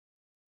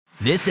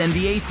This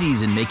NBA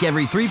season, make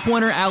every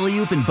three-pointer,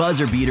 alley-oop, and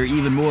buzzer beater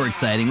even more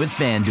exciting with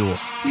FanDuel.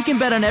 You can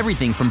bet on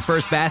everything from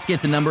first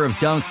basket to number of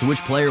dunks to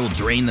which player will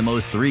drain the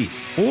most threes.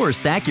 Or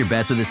stack your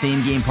bets with a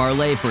same-game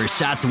parlay for a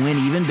shot to win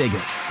even bigger.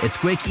 It's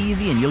quick,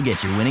 easy, and you'll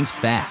get your winnings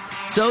fast.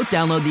 So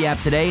download the app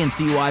today and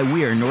see why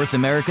we're North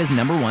America's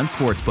 #1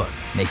 sportsbook.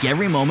 Make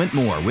every moment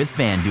more with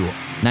FanDuel.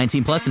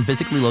 19 plus and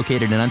physically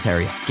located in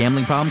Ontario.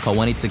 Gambling problem? Call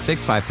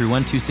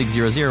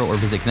 1-866-531-2600 or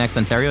visit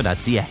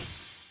connectsontario.ca.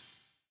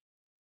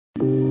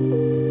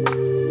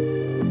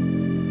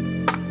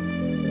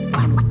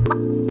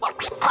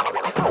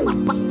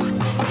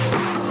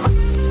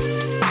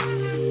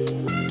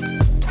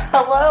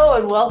 Hello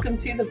and welcome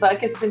to the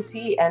Buckets and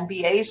Tea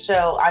NBA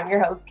show. I'm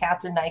your host,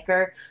 Catherine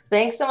Niker.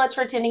 Thanks so much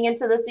for tuning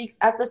into this week's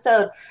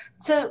episode.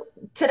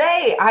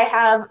 Today, I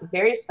have a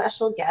very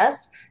special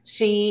guest.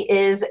 She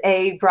is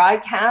a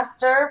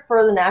broadcaster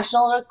for the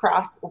National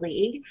Lacrosse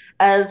League,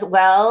 as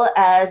well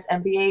as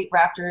NBA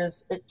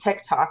Raptors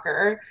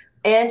TikToker,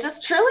 and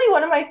just truly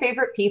one of my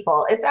favorite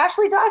people. It's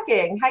Ashley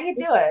Docking. How you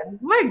doing? Oh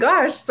my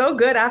gosh, so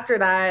good after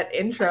that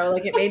intro.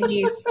 Like, it made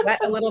me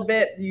sweat a little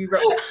bit. You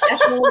wrote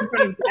professional in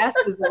front of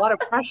guests is a lot of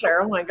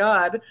pressure. Oh my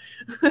God.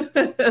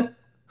 You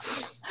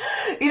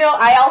know,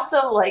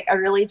 I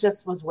really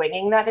just was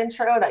winging that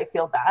intro, and I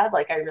feel bad.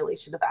 Like, I really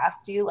should have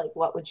asked you, like,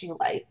 what would you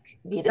like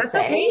me to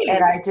say? Okay.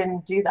 And I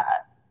didn't do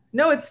that.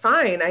 No, it's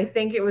fine. I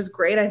think it was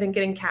great. I think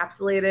it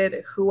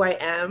encapsulated who I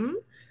am.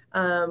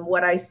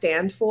 What I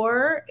stand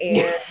for,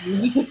 and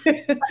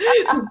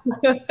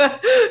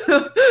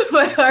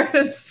my heart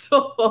and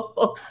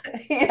soul.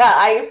 Yeah,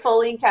 I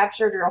fully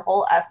captured your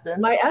whole essence.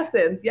 My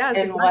essence, yes.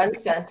 In one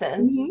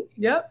sentence.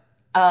 Mm-hmm. Yep.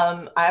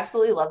 I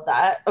absolutely love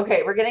that.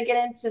 Okay, we're going to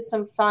get into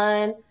some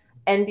fun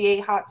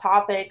NBA hot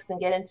topics and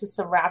get into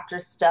some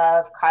Raptor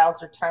stuff,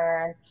 Kyle's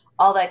return,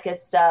 all that good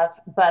stuff.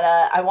 But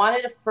I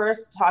wanted to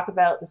first talk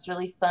about this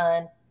really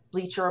fun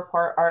Bleacher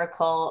Report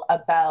article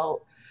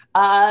about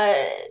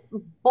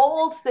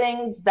bold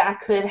things that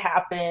could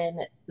happen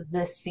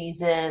this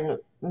season,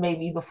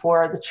 maybe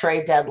before the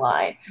trade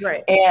deadline.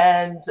 Right.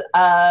 And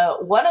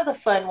one of the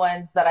fun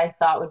ones that I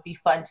thought would be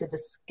fun to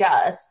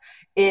discuss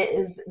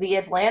is the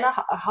Atlanta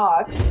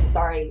Hawks.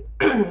 Sorry.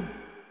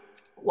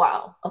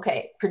 Wow.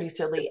 Okay.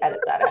 Producer Lee,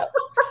 edit that out.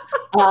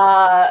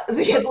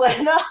 The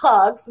Atlanta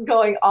Hawks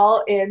going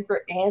all in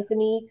for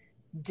Anthony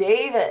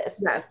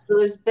Davis. Yes. So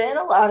there's been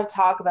a lot of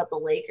talk about the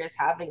Lakers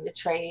having to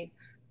trade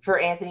for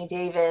Anthony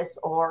Davis,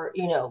 or,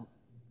 you know,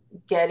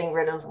 getting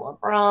rid of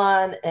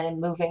LeBron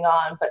and moving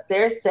on. But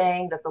they're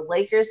saying that the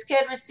Lakers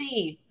could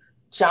receive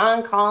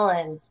John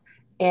Collins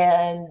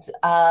and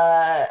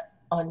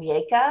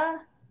Onyeka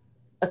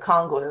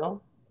Okongwu.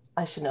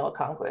 I should know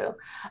Okongwu.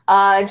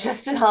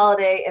 Justin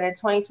Holiday and a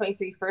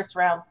 2023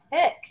 first-round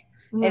pick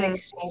in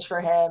exchange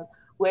for him,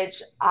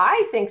 which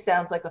I think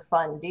sounds like a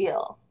fun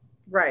deal.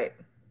 Right.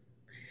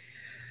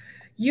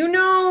 You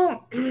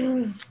know,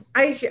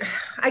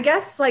 I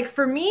guess, like,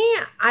 for me,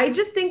 I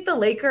just think the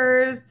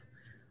Lakers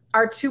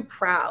are too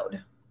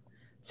proud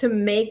to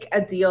make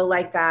a deal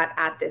like that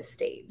at this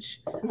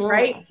stage,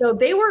 right? So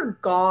they were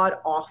god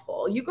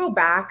awful. You go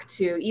back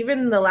to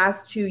even the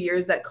last 2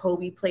 years that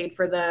Kobe played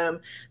for them,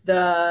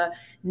 the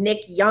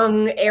Nick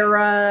Young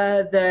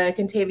era, the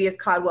Kentavious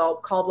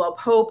Caldwell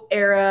Pope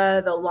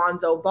era, the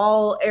Lonzo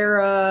Ball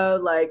era,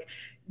 like,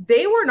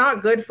 they were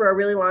not good for a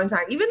really long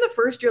time. Even the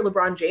first year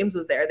LeBron James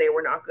was there, they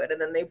were not good. And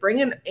then they bring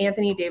in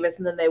Anthony Davis,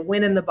 and then they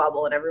win in the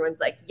bubble, and everyone's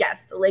like,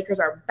 yes, the Lakers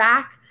are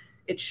back.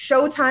 It's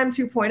Showtime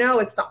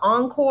 2.0. It's the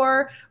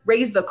encore,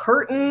 raise the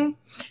curtain.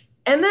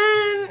 And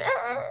then,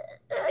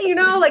 you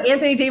know, like,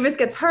 Anthony Davis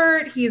gets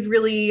hurt. He's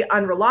really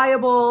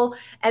unreliable.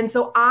 And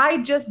so I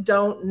just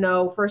don't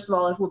know, first of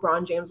all, if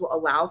LeBron James will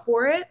allow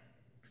for it,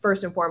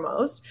 first and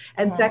foremost.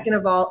 And second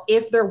of all,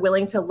 if they're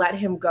willing to let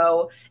him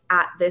go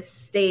at this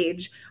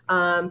stage,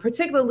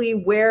 particularly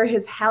where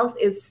his health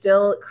is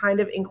still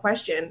kind of in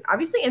question.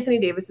 Obviously, Anthony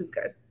Davis is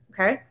good,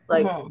 okay?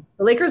 Like,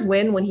 the Lakers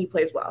win when he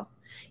plays well.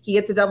 He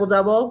gets a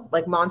double-double,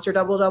 like monster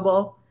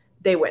double-double,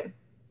 they win.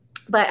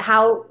 But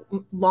how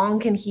long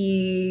can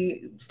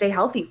he stay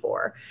healthy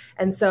for?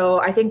 And so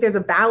I think there's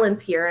a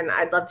balance here, and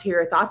I'd love to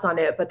hear your thoughts on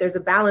it, but there's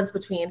a balance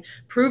between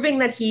proving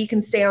that he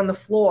can stay on the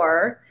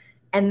floor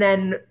and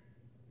then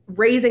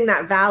raising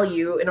that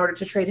value in order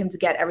to trade him to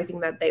get everything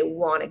that they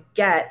want to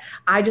get.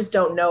 I just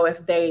don't know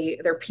if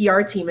their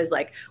PR team is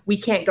like, we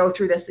can't go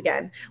through this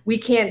again. We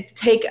can't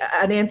take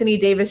an Anthony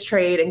Davis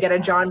trade and get a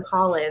John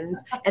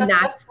Collins, and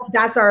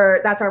that's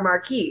our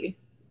marquee.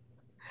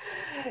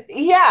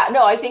 Yeah,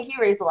 no, I think you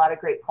raise a lot of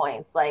great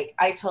points. Like,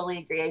 I totally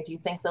agree. I do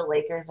think the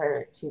Lakers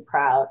are too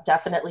proud,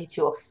 definitely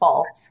to a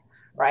fault,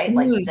 right?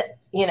 Like,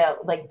 you know,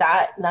 like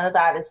that, none of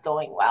that is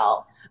going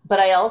well.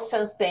 But I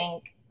also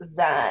think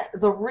that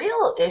the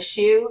real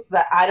issue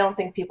that I don't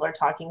think people are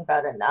talking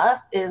about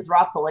enough is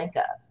Rob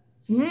Pelinka.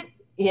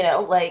 You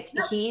know, like,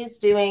 he's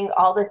doing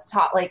all this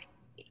talk, like,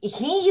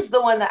 he's the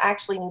one that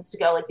actually needs to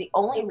go. Like, the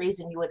only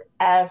reason you would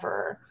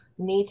ever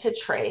need to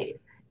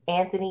trade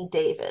Anthony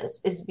Davis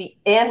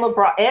and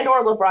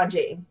LeBron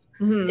James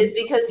is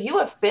because you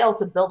have failed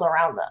to build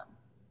around them.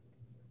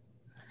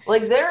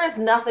 Like there is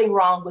nothing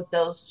wrong with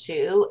those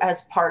two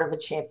as part of a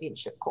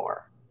championship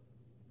core.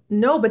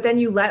 No, but then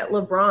you let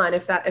LeBron,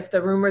 if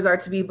the rumors are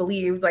to be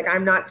believed, like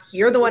I'm not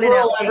here, the one in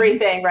Rule LA.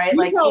 everything, right?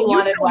 Like he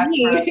wanted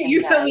Westbrook.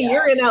 You tell me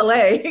you're in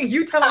LA.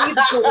 You tell me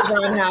that's what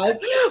LeBron has.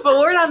 But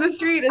word on the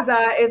street is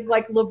that it's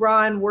like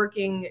LeBron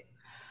working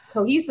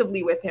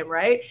cohesively with him,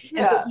 right?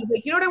 And so he's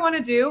like, you know what I want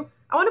to do?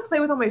 I want to play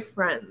with all my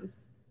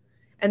friends.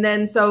 And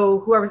then so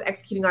whoever's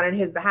executing on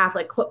his behalf,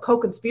 like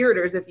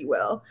co-conspirators, if you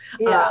will.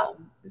 Yeah.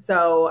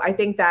 So I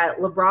think that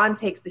LeBron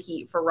takes the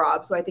heat for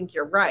Rob. So I think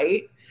you're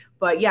right.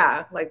 But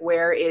yeah, like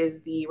where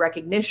is the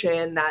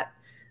recognition that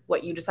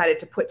what you decided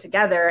to put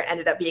together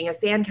ended up being a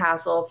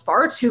sandcastle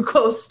far too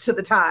close to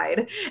the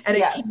tide, and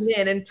it came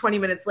in and 20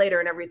 minutes later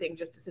and everything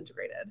just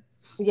disintegrated.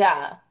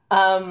 Yeah.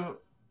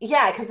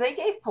 Yeah, because they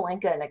gave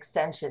Pelinka an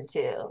extension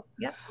too.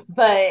 Yep.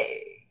 But,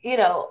 you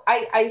know,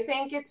 I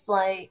think it's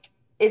like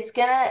it's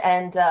going to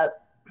end up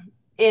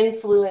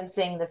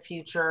influencing the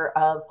future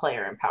of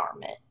player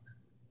empowerment.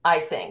 I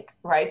think,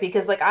 right?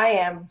 Because like I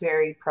am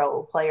very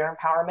pro player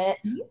empowerment,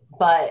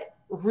 but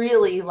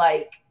really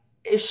like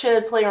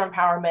should player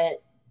empowerment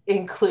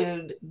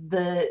include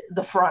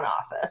the front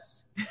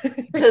office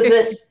to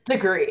this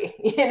degree?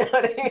 You know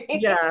what I mean?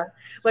 Yeah.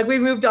 Like we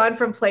moved on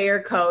from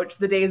player coach,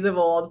 the days of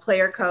old,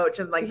 player coach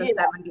in like the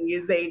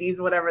 70s, 80s,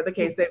 whatever the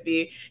case may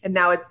be. And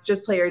now it's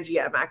just player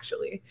GM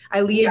actually.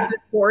 I leave the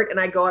court and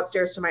I go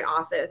upstairs to my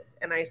office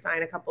and I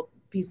sign a couple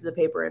pieces of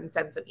paper and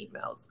send some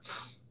emails.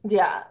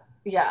 Yeah.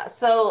 Yeah.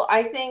 So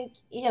I think,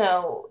 you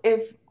know,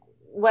 if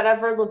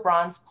whatever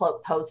LeBron's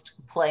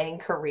post-playing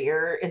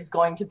career is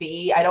going to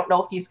be, I don't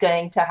know if he's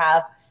going to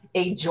have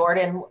a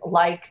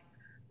Jordan-like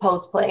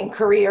post-playing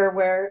career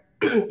where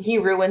he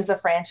ruins a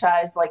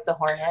franchise like the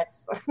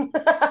Hornets.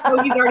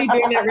 Well, he's already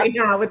doing that right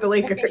now with the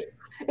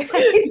Lakers. He's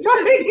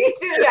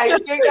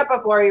doing that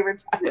before he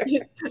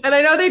retires. And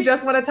I know they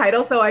just won a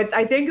title, so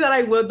I think that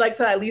I would like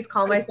to at least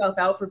call myself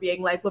out for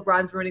being like,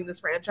 LeBron's ruining this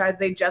franchise.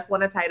 They just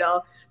won a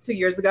title 2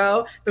 years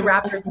ago, the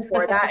Raptors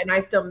before that, and I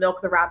still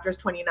milk the Raptors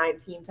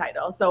 2019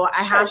 title. So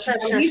I have to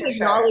at least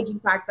acknowledge the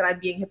fact that I'm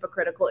being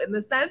hypocritical in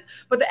this sense.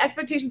 But the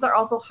expectations are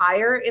also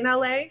higher in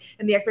LA,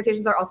 and the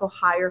expectations are also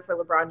higher for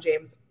LeBron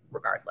James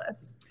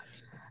regardless.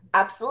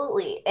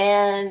 Absolutely.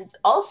 And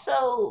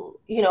also,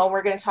 you know,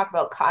 we're going to talk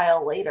about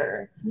Kyle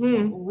later.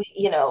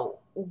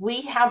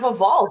 We have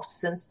evolved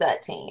since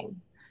that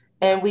team,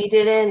 and we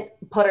didn't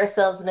put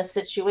ourselves in a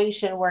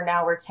situation where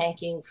now we're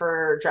tanking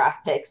for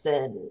draft picks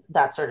and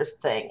that sort of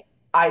thing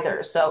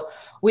either. So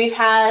we've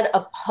had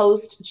a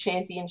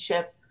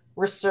post-championship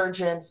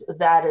resurgence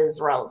that is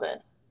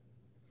relevant.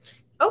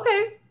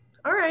 Okay.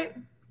 All right.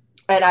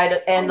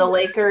 And the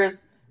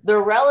Lakers, they're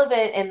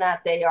relevant in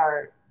that they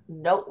are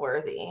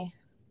noteworthy.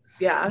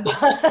 Yeah.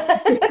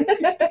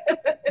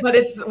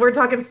 But we're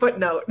talking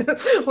footnote.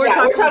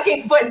 We're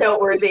talking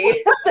footnote worthy.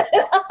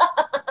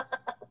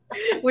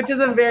 Which is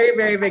a very,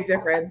 very big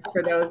difference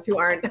for those who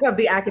aren't of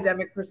the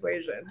academic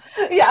persuasion.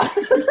 Yeah.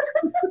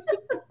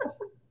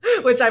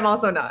 Which I'm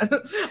also not.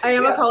 I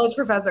am a college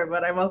professor,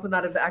 but I'm also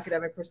not of the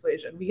academic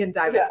persuasion. We can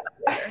dive into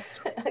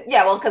that later.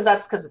 Yeah, well,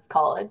 because it's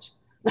college.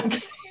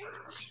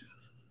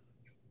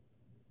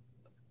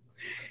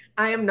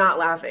 I am not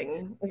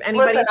laughing. If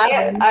anybody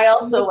I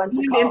also went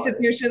to college.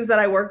 Institutions that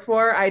I work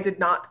for, I did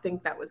not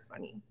think that was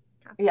funny.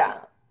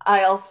 Yeah,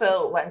 I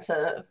also went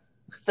to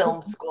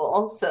film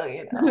school, so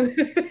you know.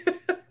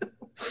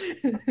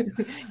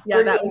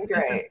 Yeah,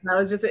 that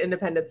was just an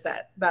independent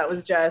set. That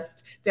was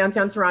just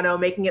downtown Toronto,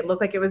 making it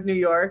look like it was New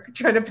York,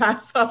 trying to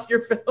pass off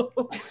your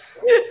film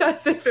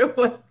as if it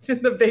was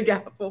in the Big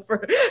Apple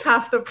for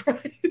half the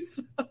price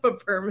of a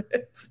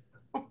permit.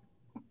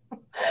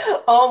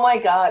 Oh my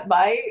God,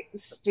 my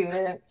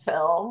student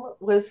film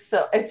was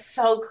it's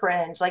so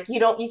cringe. Like you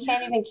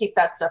can't even keep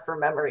that stuff for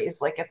memories.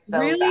 Like it's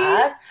so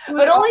bad,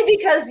 but only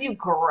because you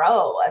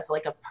grow as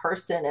like a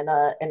person and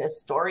a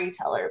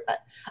storyteller.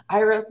 But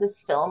I wrote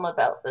this film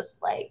about this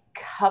like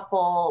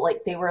couple,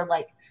 like they were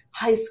like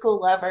high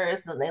school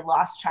lovers, then they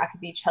lost track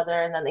of each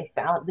other, and then they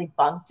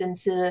bumped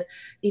into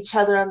each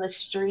other on the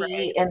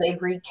street, and they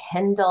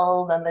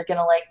rekindle. Then they're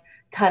gonna like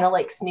kind of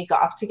like sneak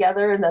off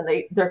together, and then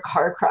their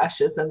car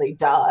crashes and they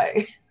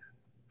die.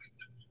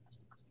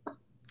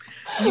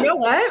 You know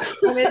what?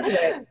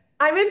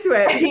 I'm into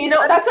it. You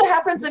know, that's what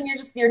happens when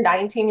you're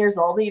 19 years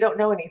old and you don't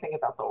know anything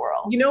about the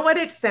world. You know what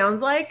it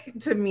sounds like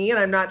to me, and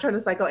I'm not trying to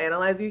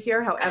psychoanalyze you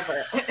here,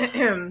 however,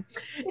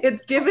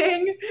 it's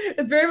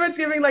very much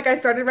giving like I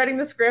started writing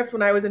the script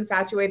when I was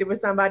infatuated with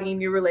somebody,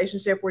 new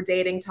relationship, we're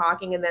dating,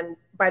 talking, and then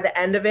by the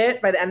end of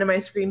my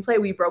screenplay,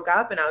 we broke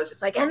up, and I was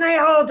just like, and they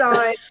all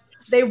died.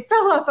 They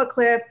fell off a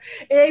cliff.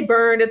 They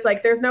burned. It's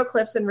like there's no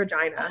cliffs in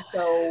Regina.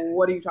 So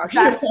what are you talking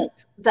about?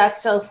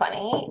 That's so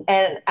funny.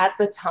 And at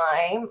the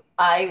time,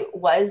 I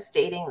was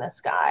dating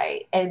this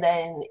guy, and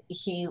then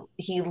he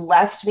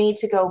left me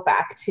to go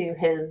back to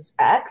his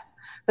ex.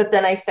 But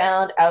then I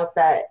found out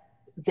that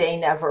they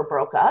never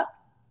broke up,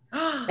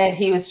 and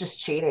he was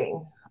just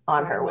cheating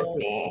on her with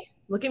me.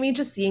 Look at me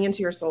just seeing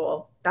into your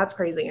soul. That's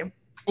crazy.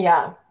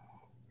 Yeah.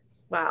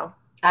 Wow.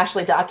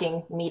 Ashley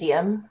Docking,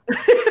 medium.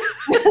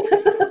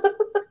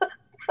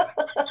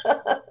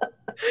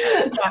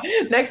 Yeah.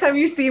 Next time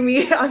you see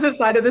me on the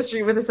side of the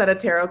street with a set of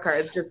tarot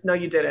cards, just know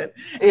you didn't.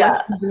 Yeah.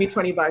 Give me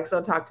 $20.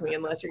 Don't talk to me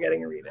unless you're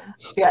getting a reading.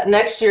 Yeah.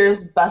 Next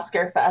year's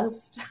Busker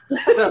Fest.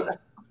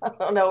 I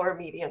don't know where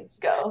mediums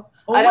go.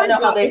 Oh, I don't know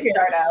how they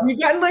start out. We've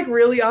gotten like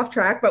really off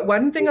track, but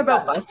one thing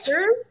about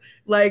buskers,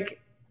 like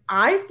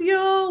I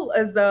feel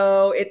as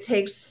though it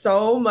takes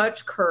so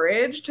much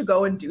courage to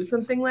go and do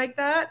something like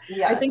that.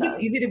 Yeah, I think it's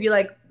easy to be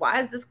like,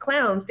 why is this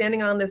clown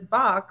standing on this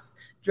box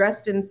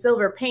dressed in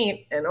silver paint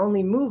and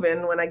only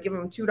moving when I give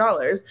him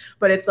 $2?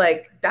 But it's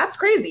like, that's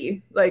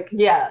crazy. Like,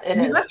 yeah,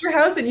 you left your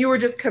house and you were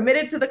just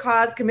committed to the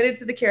cause, committed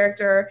to the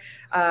character.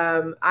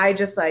 I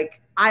just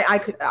like, I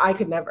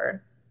could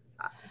never.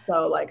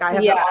 So like I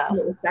have the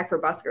ultimate respect for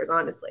buskers,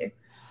 honestly.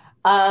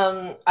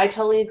 I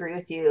totally agree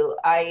with you.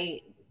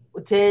 I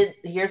did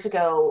years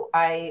ago,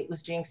 I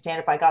was doing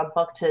stand-up. I got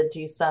booked to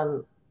do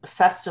some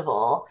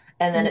festival,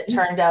 and then it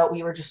turned out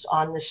we were just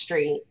on the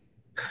street.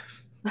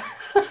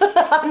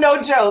 No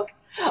joke.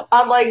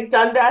 On like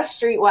Dundas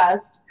Street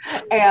West.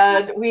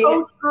 And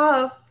so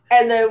tough.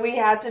 And then we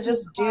had to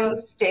just do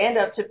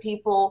stand-up to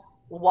people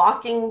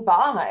walking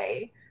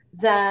by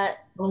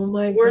that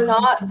we're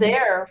not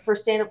there for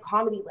stand-up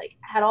comedy like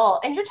at all.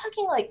 And you're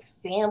talking like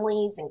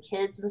families and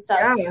kids and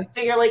stuff. Yeah.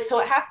 So you're like, so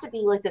it has to be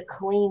like a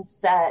clean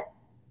set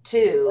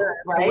too,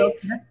 right?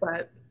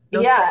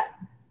 Yeah.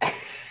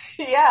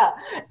 Yeah.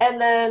 And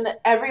then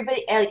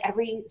everybody, like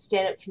every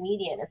stand-up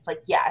comedian, it's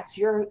like, yeah, it's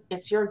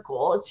your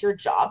goal, it's your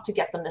job to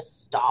get them to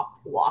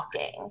stop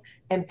walking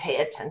and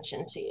pay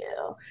attention to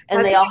you.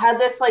 And they all had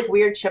this like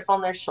weird chip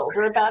on their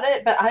shoulder about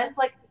it. But I was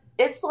like,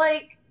 it's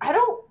like, I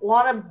don't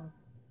want to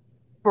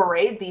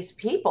berate these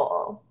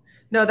people.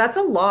 No, that's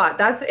a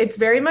lot. It's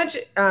very much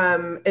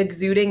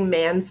exuding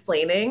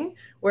mansplaining,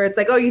 where it's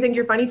like, oh, you think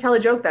you're funny? Tell a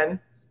joke then.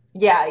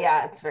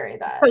 Yeah, it's very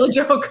that. Tell a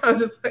joke. I was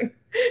just like,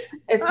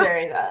 it's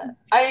very that.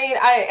 I mean,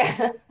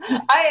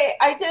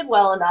 I did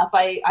well enough.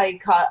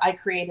 I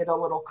created a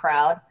little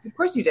crowd. Of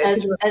course you did,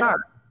 because you're a star.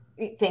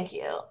 Thank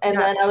you. And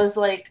then I was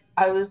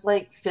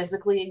like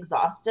physically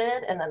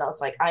exhausted, and then I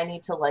was like, I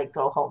need to like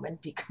go home and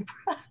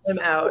decompress. I'm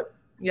out.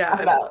 Yeah,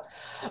 I'm out.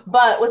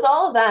 But with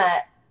all of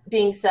that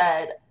being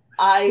said,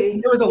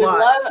 I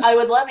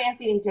would love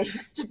Anthony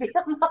Davis to be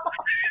on the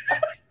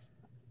Hawks.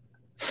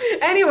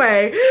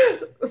 Anyway,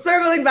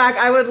 circling back,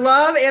 I would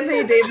love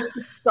Anthony Davis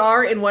to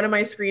star in one of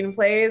my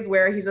screenplays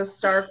where he's a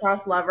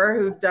star-crossed lover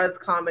who does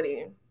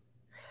comedy.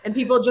 And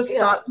people just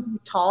stop because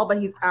he's tall, but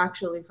he's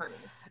actually funny.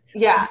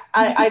 Yeah,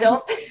 I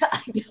don't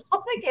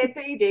think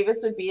Anthony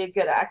Davis would be a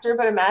good actor,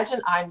 but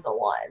imagine I'm the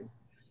one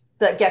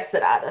that gets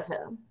it out of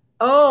him.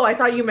 Oh, I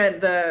thought you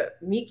meant the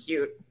meet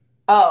cute.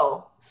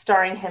 Oh,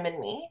 starring him and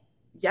me?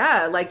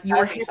 Yeah, like you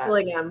were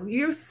handling him.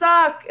 You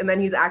suck. And then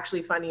he's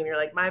actually funny and you're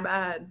like, my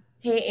bad.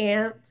 Hey,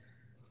 Aunt.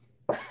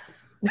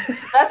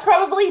 That's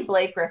probably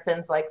Blake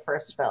Griffin's like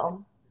first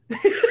film.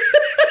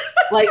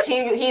 Like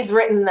he's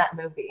written that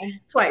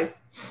movie.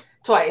 Twice.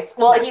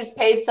 Well, he's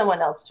paid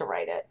someone else to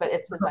write it, but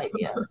it's his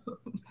idea.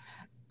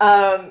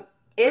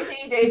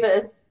 Anthony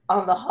Davis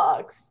on the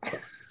Hawks.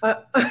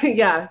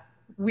 Yeah,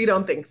 we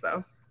don't think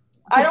so.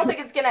 I don't think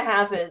it's going to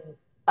happen,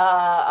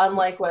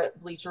 unlike what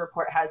Bleacher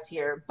Report has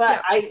here.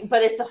 But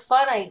but it's a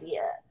fun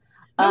idea.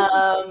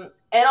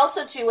 And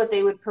also too, what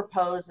they would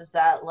propose is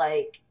that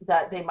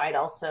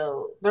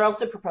they're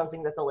also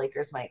proposing that the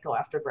Lakers might go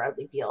after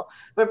Bradley Beal.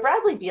 But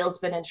Bradley Beal's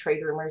been in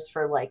trade rumors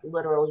for like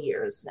literal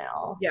years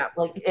now. Yeah.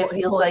 Like it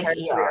feels like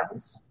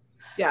eons.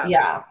 Yeah.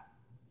 Yeah.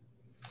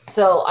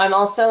 So I'm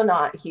also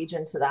not huge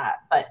into that,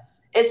 but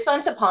it's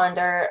fun to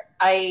ponder.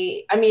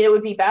 I mean, it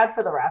would be bad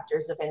for the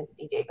Raptors if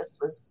Anthony Davis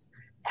was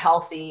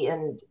healthy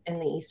and in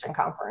the Eastern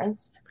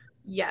Conference.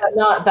 Yes. But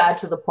not bad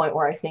to the point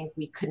where I think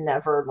we could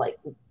never like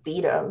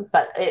beat them,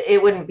 but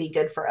it wouldn't be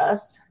good for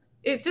us.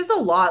 It's just a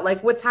lot.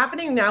 Like what's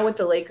happening now with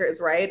the Lakers,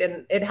 right?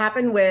 And it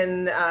happened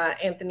when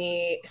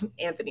Anthony,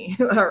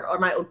 or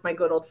my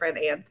good old friend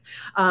Ant,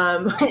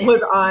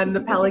 was on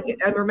the Pelican.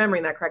 I'm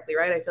remembering that correctly,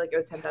 right? I feel like it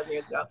was 10,000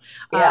 years ago.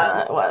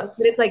 Yeah, it was.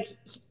 But it's like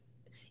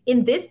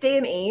in this day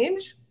and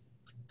age,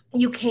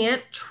 you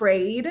can't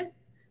trade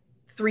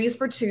 3s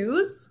for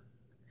 2s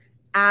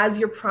as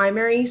your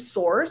primary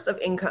source of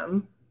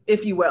income,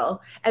 if you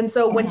will. And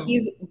so when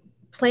he's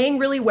playing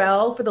really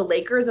well for the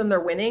Lakers and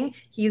they're winning,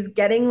 he's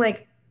getting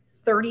like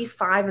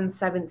 35 and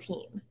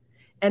 17.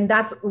 And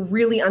that's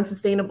really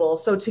unsustainable.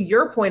 So to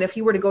your point, if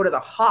he were to go to the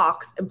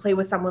Hawks and play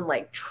with someone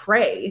like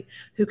Trey,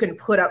 who can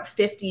put up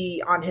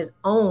 50 on his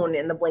own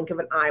in the blink of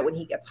an eye when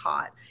he gets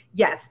hot,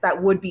 yes,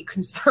 that would be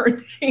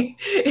concerning.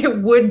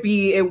 It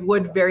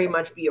would very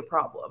much be a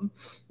problem.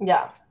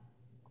 Yeah.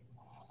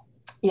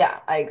 Yeah,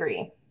 I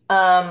agree.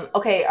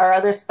 Okay, our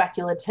other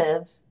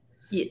speculative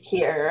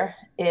here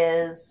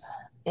is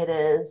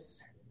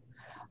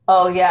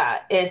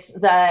it's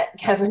that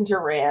Kevin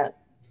Durant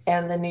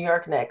and the New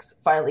York Knicks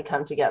finally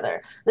come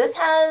together. This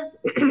has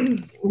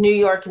New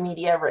York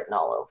media written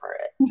all over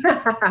it.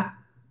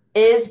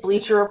 Is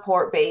Bleacher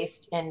Report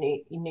based in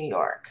New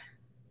York?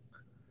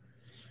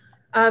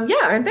 Yeah,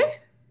 aren't they?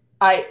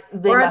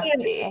 They Or are must they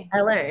in be.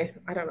 LA?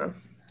 I don't know.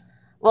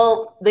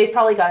 Well, they've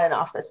probably got an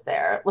office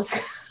there.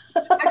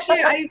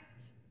 Actually,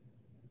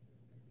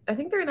 I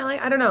think they're in LA.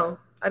 I don't know.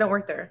 I don't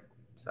work there.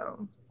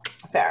 So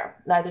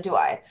Fair. Neither do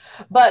I.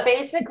 But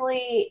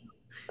basically,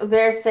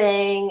 they're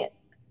saying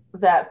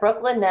that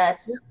Brooklyn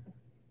Nets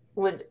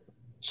would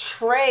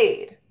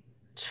trade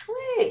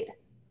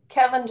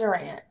Kevin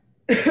Durant,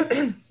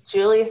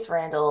 Julius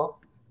Randle,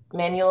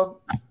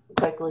 Manuel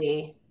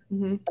Quickly,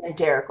 Mhm. and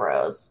Derrick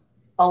Rose,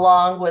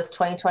 along with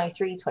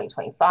 2023,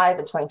 2025,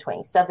 and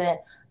 2027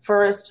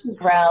 first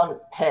round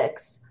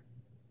picks.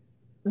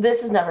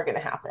 This is never going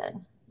to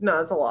happen. No,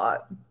 it's a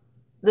lot.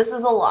 This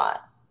is a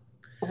lot.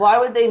 Why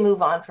would they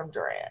move on from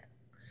Durant?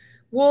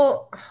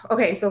 Well,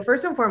 okay, so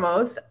first and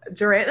foremost,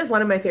 Durant is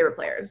one of my favorite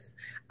players.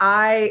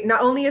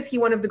 Not only is he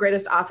one of the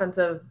greatest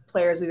offensive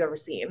players we've ever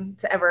seen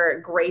to ever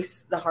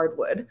grace the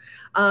hardwood,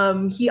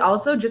 he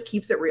also just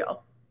keeps it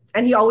real.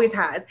 And he always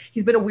has.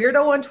 He's been a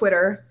weirdo on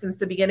Twitter since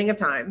the beginning of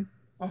time.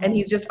 And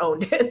he's just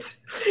owned it.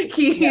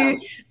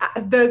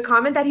 The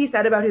comment that he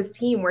said about his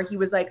team, where he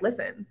was like,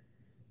 listen,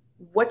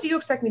 what do you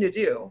expect me to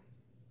do?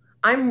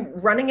 I'm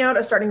running out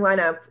a starting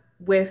lineup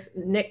with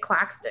Nick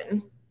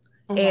Claxton,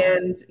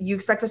 and you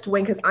expect us to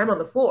win because I'm on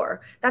the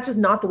floor. That's just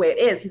not the way it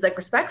is. He's like,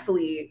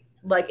 respectfully,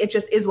 like, it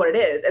just is what it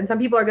is. And some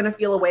people are going to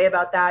feel a way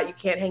about that. You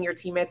can't hang your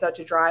teammates out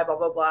to dry, blah,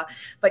 blah, blah.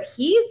 But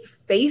he's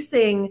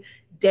facing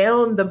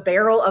down the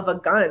barrel of a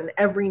gun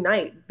every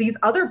night. These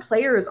other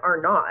players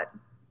are not.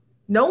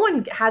 No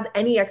one has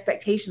any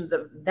expectations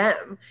of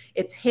them.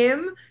 It's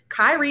him,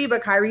 Kyrie,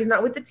 but Kyrie's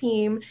not with the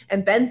team,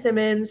 and Ben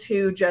Simmons,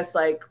 who just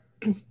like,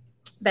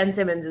 Ben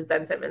Simmons is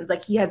Ben Simmons.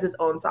 Like, he has his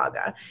own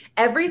saga.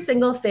 Every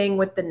single thing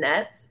with the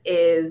Nets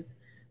is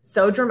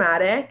so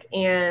dramatic.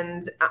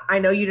 And I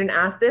know you didn't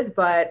ask this,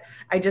 but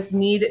I just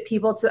need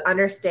people to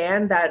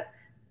understand that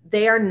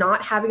they are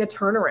not having a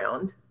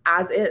turnaround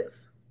as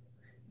is.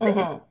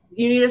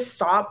 You need to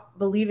stop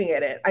believing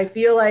in it. I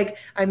feel like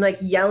I'm like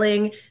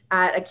yelling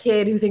at a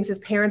kid who thinks his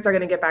parents are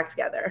going to get back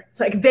together. It's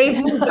like, they've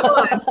moved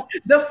on.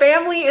 The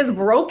family is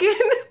broken.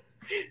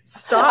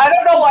 Stop. I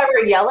don't know why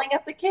we're yelling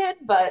at the kid,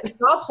 but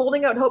stop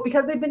holding out hope,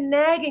 because they've been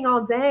nagging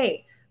all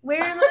day.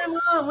 Where's my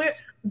mom?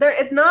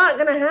 It's not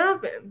gonna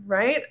happen,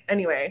 right?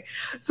 Anyway,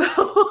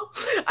 so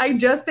I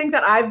just think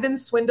that I've been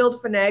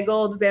swindled,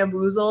 finagled,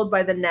 bamboozled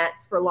by the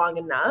Nets for long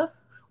enough,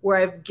 where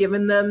I've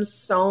given them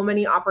so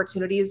many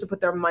opportunities to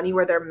put their money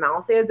where their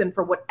mouth is. And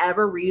for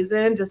whatever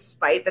reason,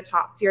 despite the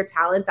top tier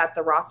talent that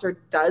the roster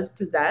does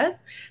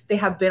possess, they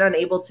have been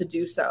unable to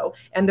do so.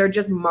 And they're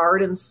just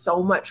marred in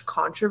so much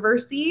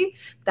controversy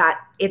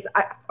that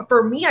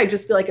for me, I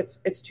just feel like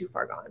it's too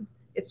far gone.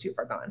 It's too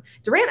far gone.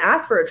 Durant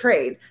asked for a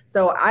trade,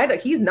 so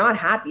he's not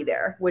happy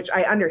there, which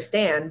I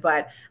understand,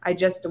 but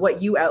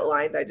what you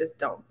outlined, I just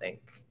don't think.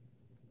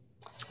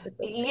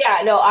 Yeah,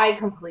 no, I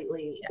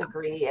completely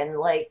agree. And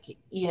like,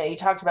 you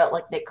talked about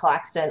like Nick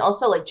Claxton.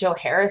 Also, like, Joe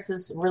Harris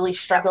has really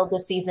struggled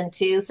this season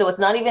too. So it's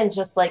not even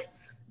just like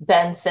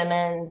Ben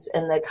Simmons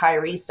and the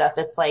Kyrie stuff.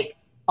 It's like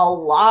a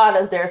lot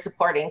of their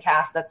supporting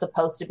cast that's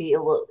supposed to be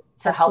able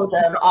to help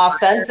them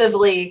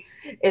offensively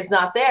is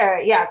not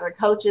there. Yeah, their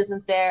coach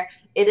isn't there.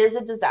 It is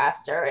a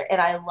disaster. And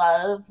I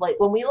love, like,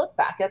 when we look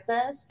back at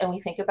this and we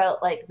think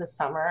about like the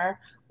summer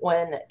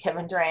when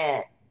Kevin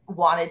Durant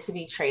wanted to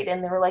be traded,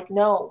 and they were like,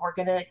 no, we're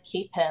gonna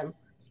keep him.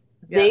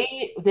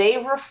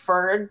 They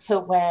referred to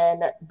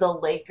when the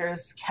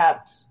Lakers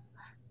kept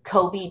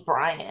Kobe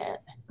Bryant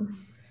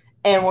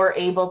and were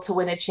able to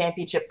win a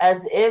championship,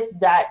 as if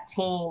that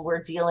team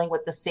were dealing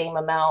with the same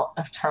amount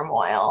of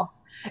turmoil.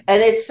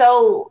 And it's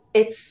so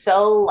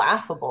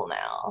laughable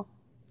now.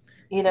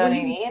 You know what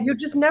I mean? You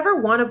just never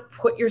want to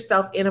put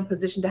yourself in a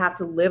position to have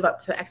to live up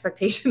to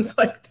expectations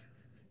like that.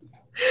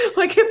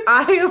 Like, if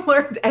I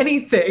learned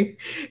anything,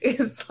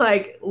 it's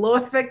like low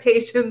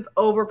expectations,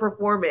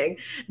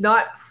 overperforming,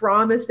 not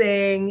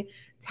promising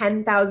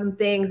 10,000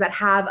 things that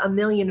have a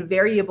million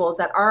variables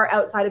that are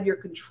outside of your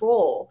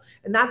control.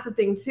 And that's the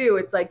thing too.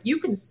 It's like, you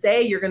can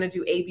say you're going to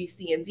do A, B,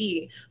 C, and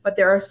D, but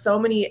there are so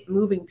many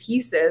moving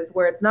pieces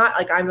where it's not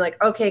like, I'm like,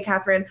 okay,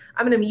 Catherine,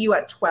 I'm going to meet you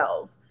at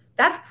 12.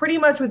 That's pretty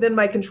much within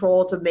my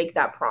control to make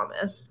that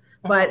promise.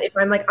 But if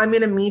I'm like, I'm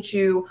going to meet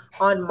you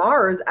on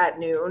Mars at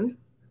noon.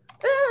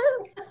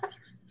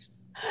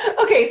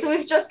 Okay, so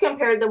we've just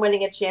compared the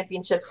winning a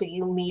championship to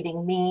you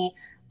meeting me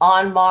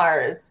on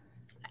Mars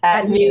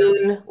at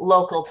noon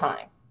local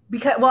time.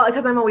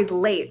 Because I'm always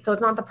late, so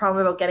it's not the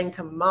problem about getting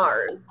to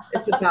Mars.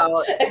 It's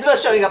about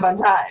showing up on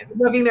time.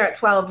 Being there at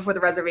 12 before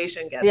the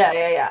reservation gets.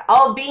 Yeah.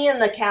 I'll be in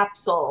the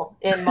capsule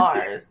in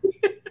Mars,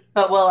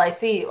 but will I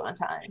see you on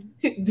time?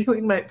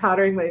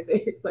 Powdering my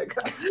face. Like,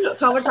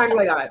 how much time do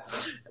I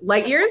got?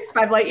 Light years?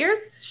 5 light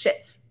years?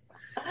 Shit.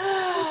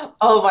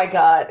 Oh my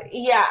God.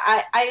 Yeah,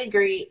 I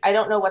agree. I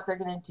don't know what they're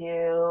going to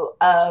do.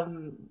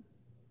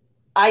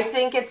 I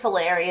think it's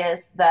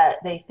hilarious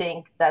that they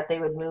think that they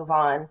would move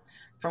on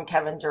from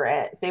Kevin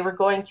Durant. If they were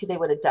going to, they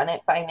would have done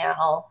it by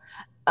now.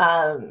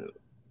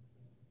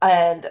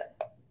 And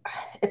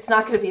it's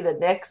not going to be the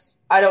Knicks.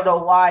 I don't know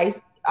why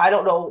I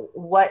don't know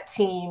what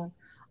team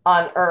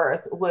on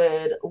earth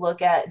would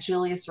look at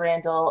Julius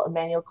Randle,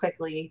 Emmanuel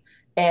Quickley,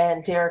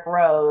 and Derrick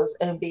Rose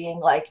and being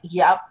like,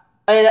 yep.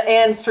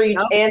 And three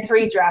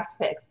draft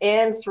picks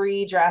and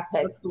 3 draft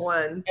picks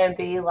one and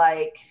be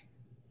like,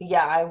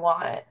 yeah,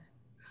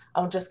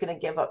 I'm just gonna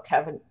give up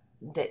Kevin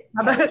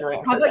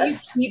Durant. How about you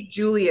keep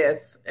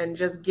Julius and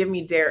just give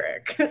me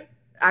Derrick?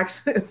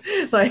 Actually,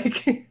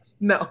 like,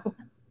 no.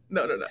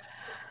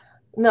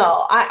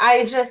 No,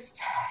 I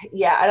just,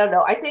 yeah, I don't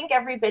know. I think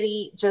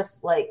everybody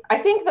just like, I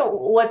think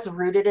what's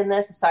rooted in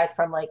this, aside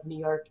from like New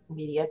York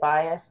media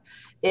bias,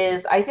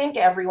 is I think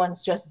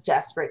everyone's just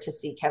desperate to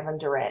see Kevin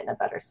Durant in a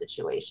better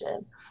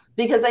situation.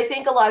 Because I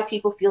think a lot of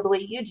people feel the way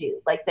you do.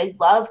 Like, they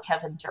love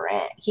Kevin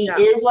Durant. He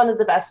is one of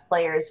the best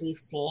players we've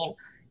seen.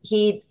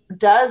 He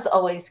does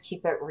always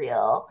keep it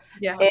real.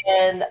 Yeah.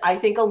 And I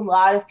think a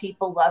lot of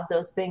people love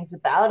those things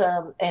about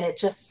him. And it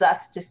just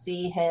sucks to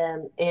see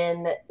him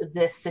in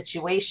this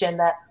situation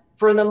that,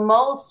 for the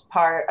most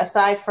part,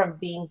 aside from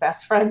being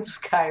best friends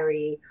with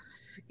Kyrie,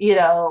 you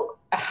know,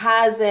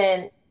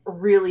 hasn't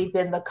really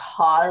been the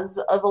cause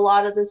of a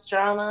lot of this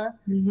drama.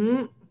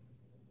 Mm-hmm.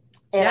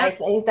 And I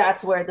think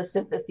that's where the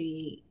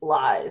sympathy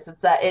lies.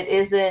 It's that it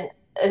isn't,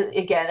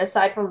 again,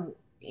 aside from,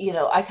 you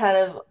know,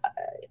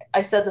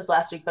 I said this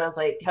last week, but I was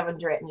like, Kevin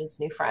Durant needs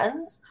new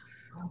friends.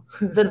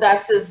 But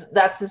that's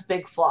his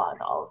big flaw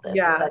in all of this, is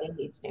that he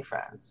needs new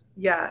friends.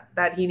 Yeah,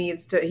 that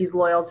he's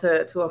loyal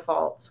to a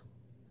fault.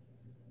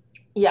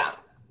 Yeah,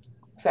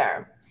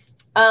 fair.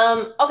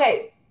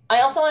 Okay,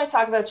 I also want to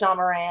talk about Ja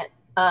Morant.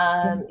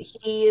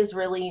 He is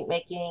really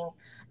making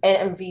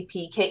an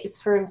MVP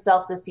case for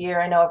himself this year.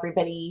 I know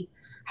everybody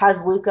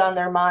has Luka on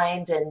their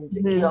mind, and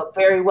you know,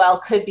 very well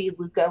could be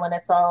Luka when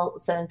it's all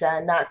said and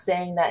done. Not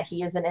saying that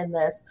he isn't in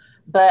this,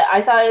 but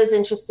I thought it was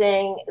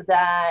interesting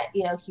that,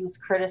 you know, he was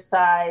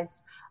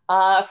criticized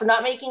for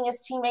not making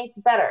his teammates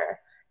better,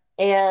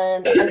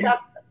 and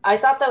I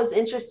thought that was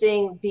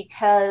interesting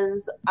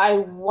because I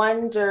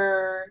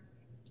wonder.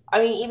 I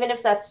mean, even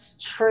if that's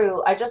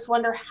true, I just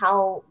wonder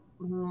how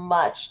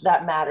much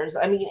that matters.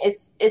 I mean,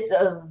 it's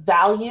a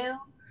value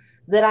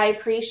that I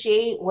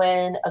appreciate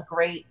when a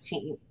great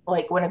team,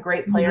 like when a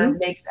great player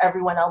makes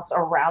everyone else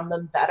around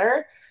them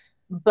better.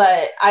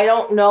 But I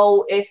don't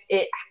know if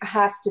it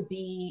has to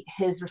be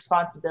his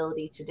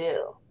responsibility to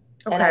do.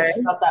 Okay. And I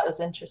just thought that was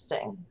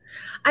interesting.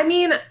 I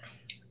mean,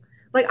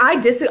 like,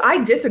 I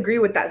disagree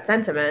with that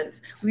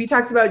sentiment. We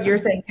talked about, you're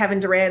saying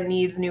Kevin Durant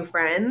needs new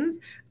friends.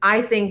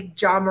 I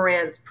think Ja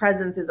Morant's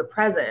presence is a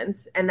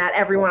present, and that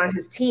everyone on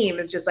his team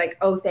is just like,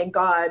 oh, thank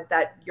God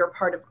that you're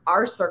part of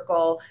our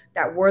circle,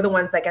 that we're the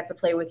ones that get to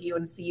play with you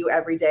and see you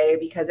every day,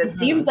 because it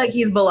seems like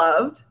he's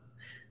beloved.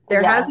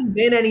 There hasn't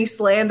been any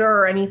slander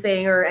or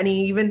anything, or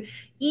any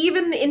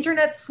even the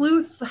internet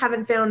sleuths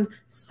haven't found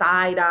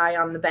side eye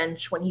on the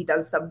bench when he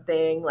does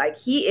something. Like,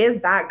 he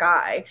is that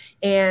guy.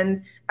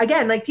 And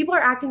again, like, people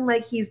are acting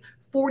like he's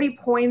 40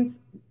 points,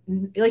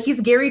 like he's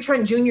Gary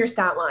Trent Jr.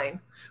 stat line.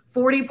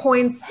 40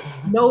 points,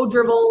 no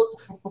dribbles,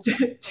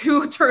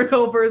 2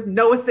 turnovers,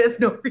 no assists,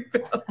 no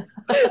rebounds.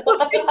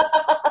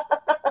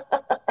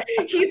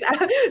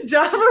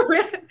 Ja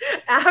Morant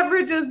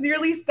averages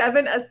nearly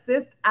 7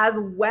 assists as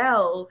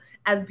well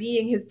as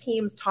being his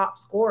team's top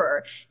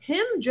scorer.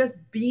 Him just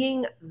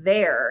being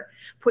there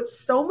puts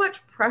so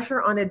much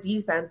pressure on a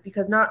defense,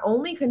 because not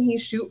only can he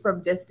shoot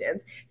from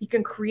distance, he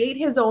can create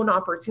his own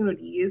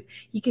opportunities,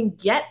 he can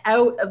get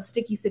out of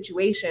sticky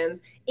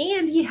situations,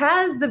 and he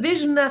has the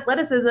vision and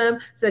athleticism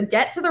to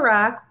get to the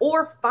rack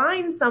or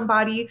find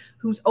somebody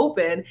who's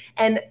open.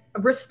 And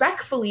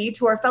respectfully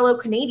to our fellow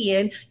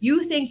Canadian,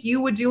 you think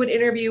you would do an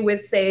interview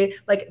with, say,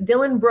 like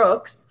Dylan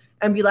Brooks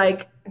and be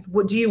like,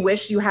 do you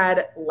wish you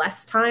had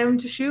less time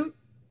to shoot?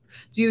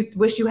 Do you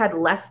wish you had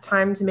less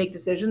time to make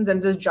decisions?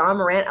 And does Ja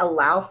Morant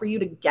allow for you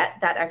to get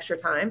that extra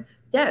time?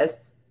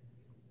 Yes,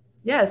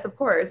 of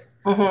course.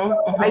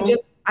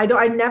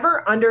 I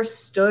never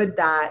understood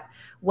that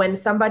when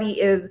somebody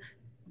is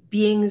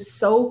being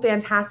so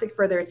fantastic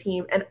for their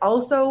team and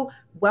also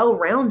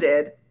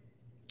well-rounded,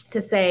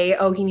 to say,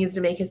 oh, he needs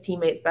to make his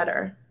teammates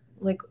better.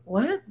 Like,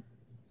 what?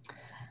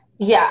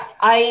 Yeah,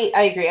 I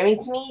agree. I mean,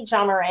 to me,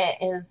 Ja Morant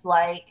is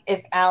like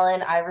if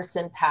Allen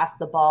Iverson passed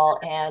the ball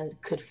and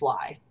could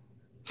fly.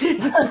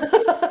 Could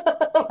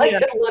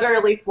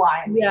literally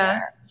fly in the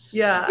air.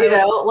 Yeah. You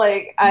know,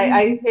 like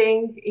I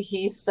think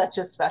he's such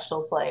a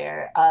special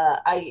player.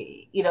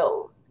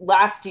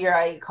 Last year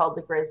I called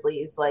the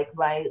Grizzlies like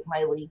my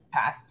league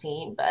pass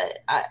team, but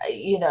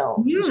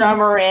Ja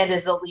Morant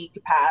is a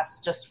league pass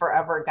just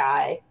forever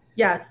guy.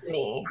 Yes. To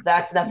me,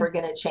 that's never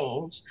going to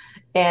change.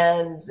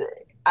 And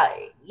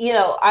he,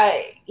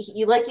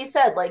 like you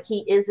said, like,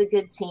 he is a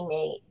good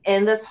teammate.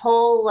 And this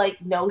whole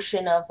like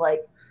notion of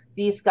like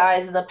these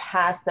guys in the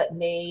past that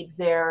made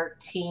their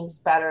teams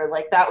better,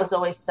 like that was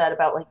always said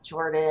about like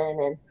Jordan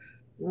and,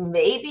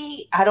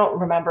 maybe, I don't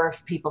remember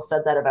if people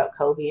said that about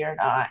Kobe or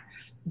not,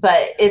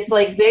 but it's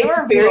like they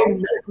were very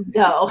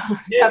no,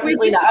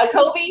 definitely not. A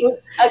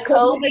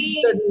Kobe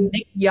like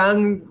Nick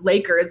Young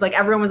Lakers, like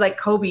everyone was like,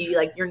 Kobe,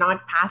 like you're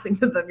not passing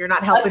to them, you're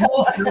not helping.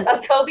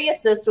 A Kobe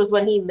assist was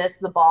when he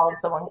missed the ball and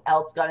someone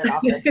else got an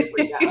offensive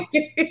rebound.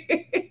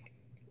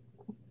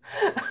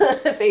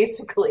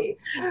 Basically.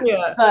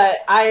 Yeah. But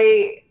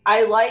I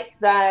like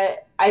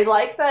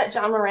that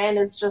John Moran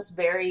is just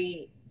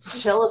very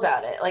chill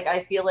about it. Like, I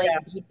feel like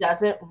he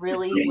doesn't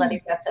really let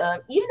it get to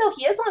him, even though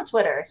he is on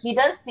Twitter. He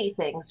does see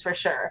things for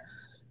sure,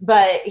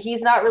 but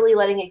he's not really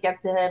letting it get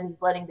to him.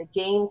 He's letting the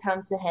game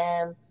come to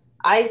him.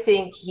 I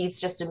think he's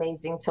just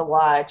amazing to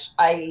watch.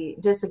 I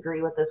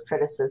disagree with this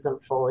criticism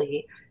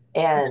fully.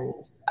 And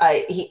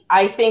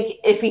I think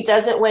if he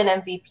doesn't win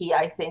MVP,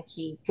 I think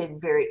he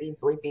could very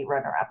easily be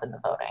runner-up in the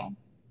voting.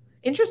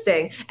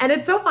 Interesting. And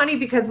it's so funny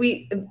because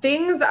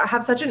things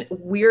have such a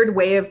weird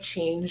way of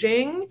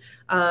changing.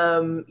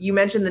 You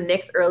mentioned the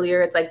Knicks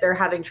earlier. It's like they're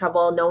having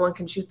trouble. No one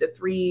can shoot the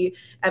three.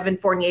 Evan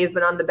Fournier's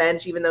been on the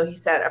bench, even though he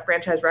set a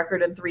franchise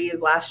record in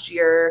threes last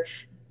year.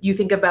 You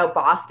think about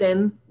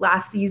Boston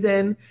last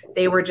season,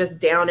 they were just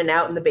down and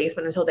out in the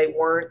basement until they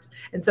weren't.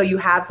 And so you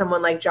have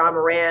someone like John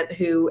Morant,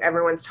 who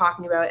everyone's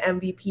talking about,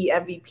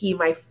 MVP.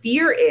 My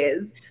fear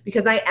is,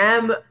 because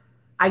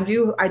I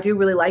do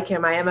really like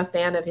him. I am a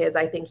fan of his.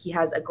 I think he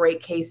has a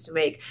great case to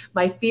make.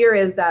 My fear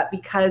is that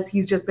because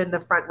he's just been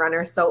the front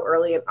runner so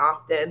early and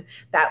often,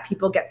 that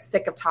people get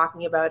sick of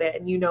talking about it.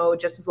 And you know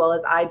just as well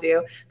as I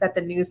do that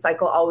the news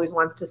cycle always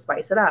wants to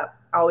spice it up,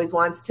 always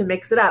wants to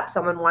mix it up.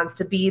 Someone wants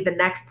to be the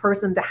next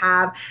person to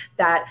have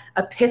that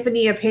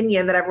epiphany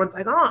opinion that everyone's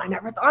like, oh, I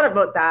never thought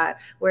about that.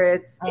 Where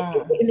it's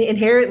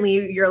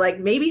inherently, you're like,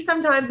 maybe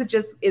sometimes it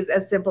just is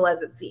as simple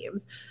as it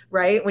seems,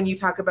 right? When you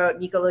talk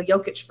about Nikola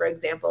Jokic, for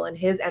example, and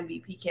his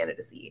MVP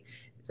candidacy,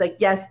 it's like,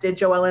 yes, did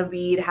Joel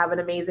Embiid have an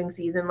amazing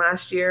season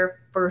last year?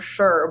 For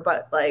sure.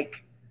 But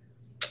like,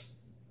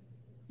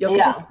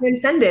 Jokic is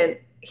transcendent.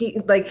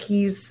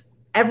 He's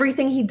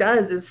everything he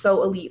does is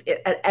so elite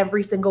at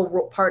every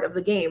single part of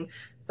the game.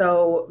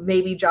 So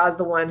maybe Ja's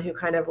the one who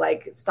kind of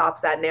like stops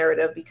that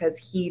narrative, because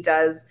he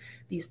does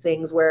these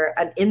things where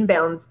an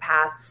inbounds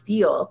pass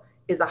steal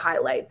is a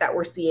highlight that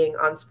we're seeing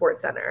on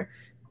SportsCenter.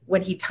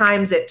 When he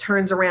times it,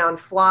 turns around,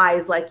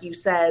 flies, like you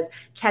says,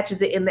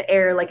 catches it in the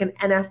air like an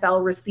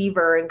NFL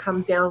receiver and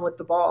comes down with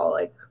the ball.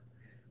 Like,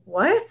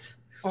 what?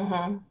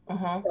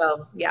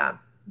 So yeah,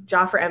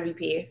 Ja for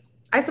MVP.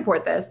 I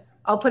support this.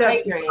 I'll put out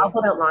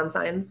lawn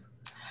signs.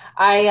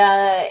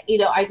 I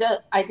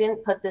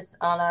didn't put this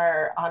on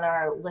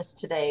our list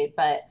today,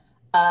 but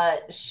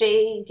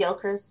Shai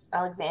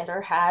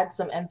Gilgeous-Alexander had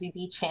some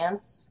MVP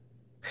chants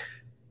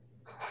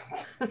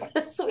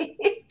this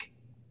week.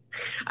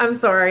 I'm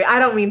sorry, I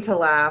don't mean to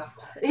laugh.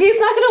 He's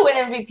not going to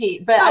win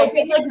MVP, but I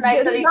think it's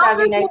nice that he's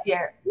having next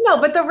year. No,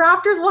 but the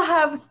Raptors will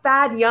have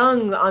Thad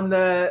Young on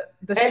the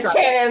and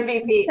chant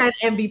MVP. Chant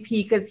MVP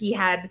because he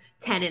had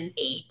 10 and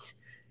 8.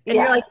 And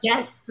you're like,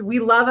 yes, we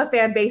love a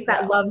fan base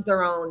that loves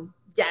their own.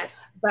 Yes,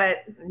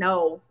 but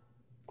no.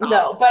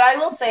 No, but I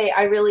will say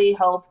I really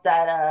hope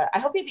that I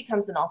hope he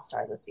becomes an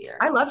all-star this year.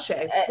 I love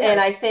Shai. And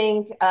I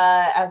think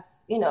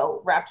as, you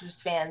know,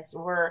 Raptors fans,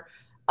 we're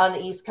on the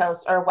East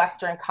Coast, our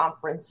Western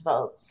Conference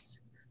votes.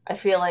 I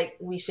feel like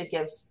we should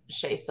give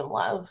Shai some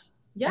love.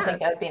 Yeah. I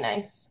think that'd be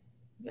nice.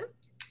 Yeah.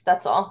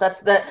 That's all.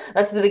 That's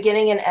the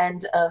beginning and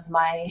end of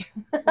my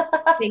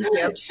Thank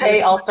you.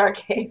 Shai all-star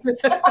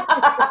case.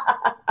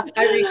 I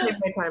reclaim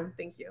my time.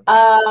 Thank you.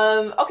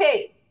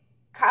 Okay.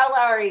 Kyle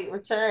Lowry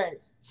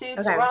returned to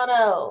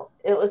Toronto.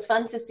 It was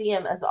fun to see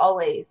him as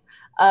always.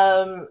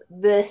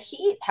 The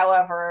Heat,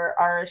 however,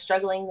 are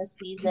struggling this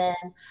season.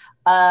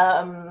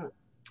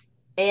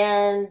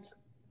 And,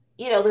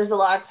 you know, there's a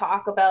lot of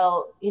talk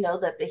about, you know,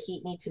 that the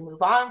Heat need to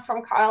move on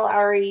from Kyle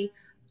Lowry,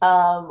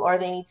 or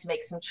they need to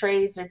make some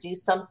trades or do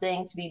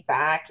something to be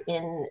back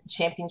in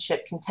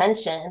championship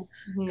contention.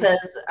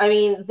 Because, I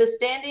mean, the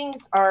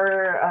standings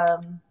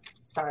are,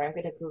 sorry, I'm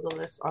going to Google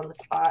this on the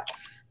spot.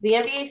 The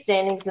NBA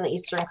standings in the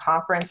Eastern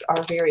Conference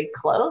are very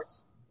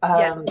close.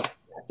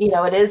 You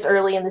know, it is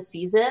early in the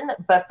season,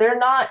 but they're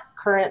not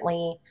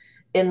currently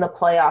in the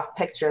playoff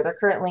picture. They're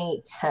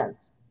currently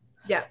 10th.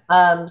 Yeah.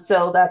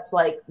 So that's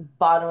like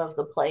bottom of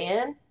the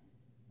play-in.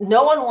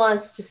 No one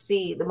wants to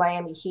see the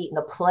Miami Heat in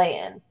a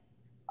play-in.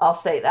 I'll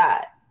say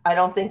that. I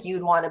don't think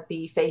you'd want to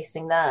be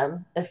facing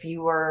them if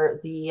you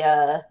were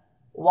the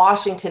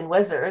Washington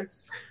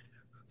Wizards.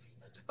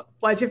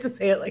 Why'd you have to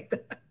say it like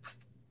that?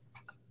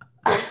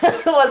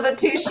 Was it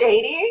too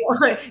shady?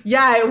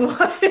 Yeah, it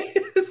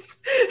was.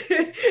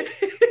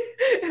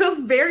 It was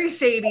very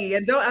shady.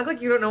 And don't act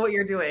like you don't know what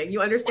you're doing.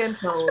 You understand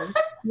tone.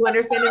 You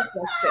understand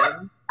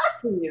inflection.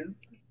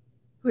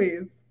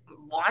 Please.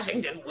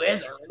 Washington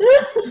Wizards.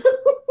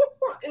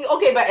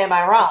 Okay, but am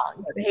I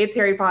wrong? Hates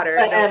Harry Potter.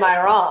 But am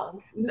I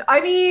wrong?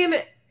 I mean,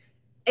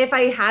 if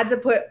I had to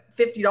put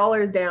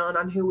 $50 down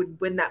on who would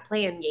win that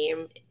play-in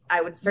game,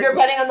 I would You're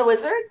betting on the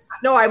Wizards?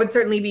 No, I would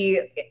certainly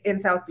be in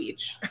South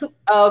Beach.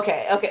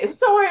 Okay.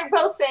 So we're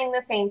both saying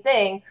the same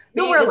thing.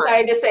 But you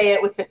decided to say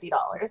it with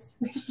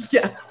 $50.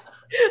 Yeah.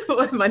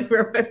 What money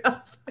where my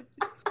mouth is.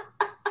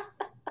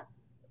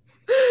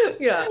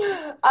 Yeah.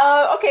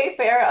 Okay,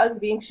 fair. Us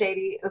being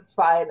shady, that's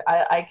fine.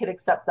 I could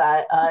accept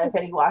that. If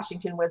any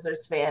Washington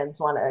Wizards fans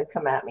want to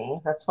come at me,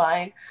 that's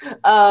fine.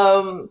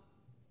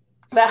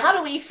 But how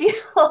do we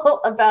feel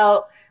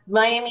about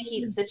Miami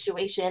Heat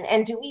situation?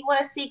 And do we want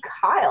to see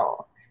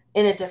Kyle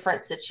in a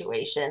different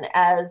situation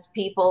as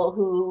people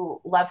who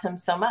love him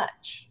so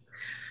much?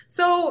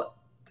 So,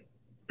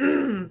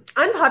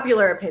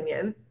 unpopular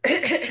opinion.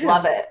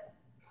 Love it.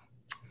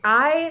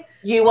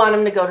 You want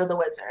him to go to the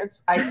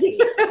Wizards. I see.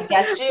 I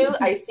get you.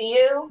 I see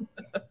you.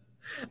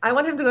 I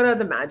want him to go to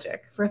the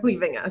Magic for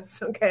leaving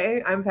us.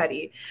 Okay, I'm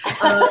petty.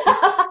 That's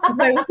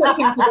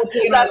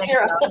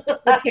your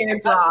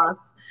Terrence Ross.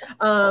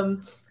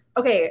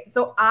 Okay,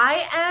 so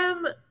I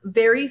am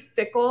very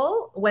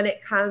fickle when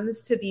it comes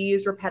to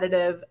these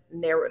repetitive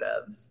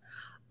narratives.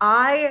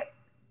 I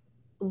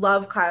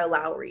love Kyle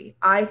Lowry.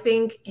 I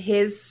think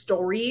his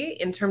story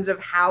in terms of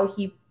how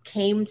he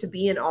came to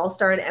be an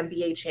all-star and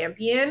NBA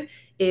champion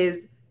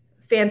is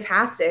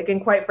fantastic,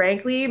 and quite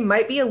frankly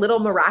might be a little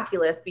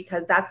miraculous,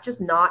 because that's just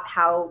not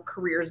how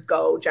careers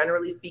go,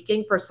 generally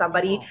speaking, for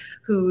somebody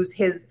who's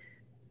his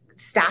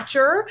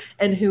stature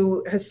and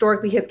who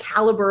historically his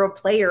caliber of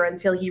player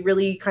until he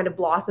really kind of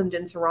blossomed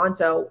in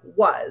Toronto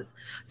was.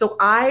 So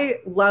I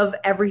love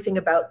everything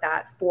about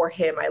that for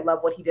him. I love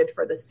what he did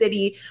for the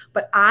city,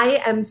 but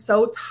I am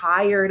so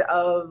tired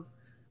of,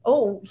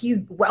 oh,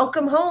 he's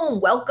welcome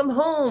home,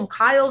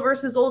 Kyle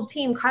versus old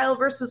team.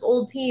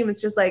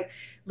 It's just like,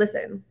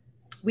 listen,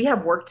 we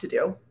have work to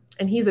do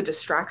and he's a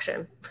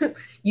distraction.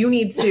 You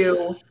need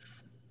to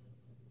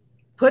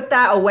put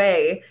that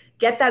away,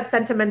 get that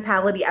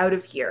sentimentality out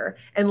of here,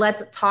 and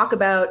let's talk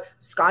about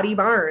Scotty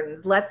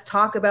Barnes. Let's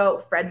talk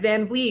about Fred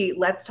VanVleet.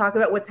 Let's talk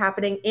about what's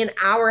happening in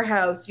our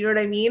house. You know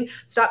what I mean?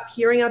 Stop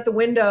peering out the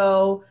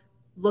window,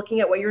 looking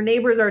at what your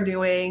neighbors are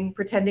doing,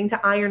 pretending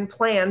to iron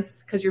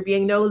plants because you're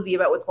being nosy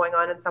about what's going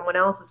on in someone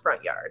else's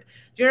front yard.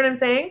 Do you know what I'm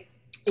saying?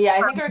 Yeah,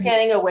 I think we're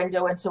getting a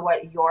window into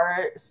what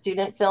your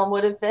student film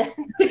would have been.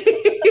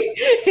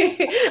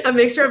 A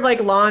mixture of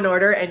like Law and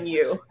Order and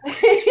You.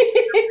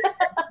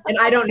 And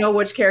I don't know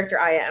which character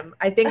I am.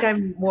 I think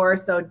I'm more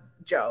so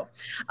Joe.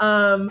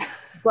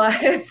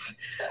 But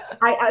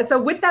so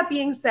with that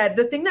being said,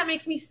 the thing that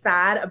makes me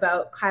sad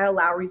about Kyle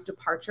Lowry's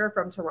departure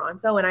from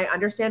Toronto, and I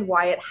understand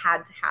why it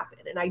had to happen,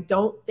 and I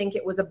don't think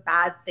it was a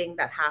bad thing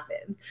that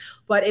happened,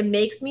 but it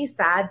makes me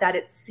sad that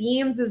it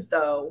seems as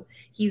though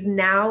he's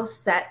now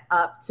set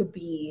up to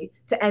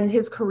end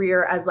his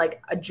career as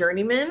like a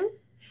journeyman,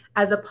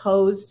 as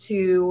opposed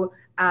to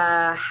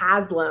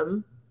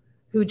Haslam,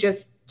 who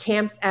just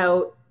camped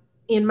out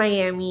in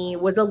Miami,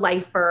 was a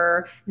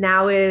lifer,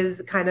 now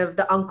is kind of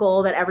the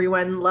uncle that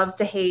everyone loves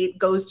to hate,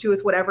 goes to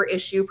with whatever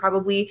issue,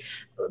 probably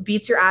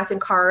beats your ass in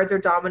cards or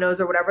dominoes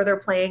or whatever they're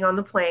playing on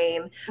the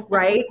plane,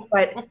 right?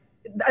 But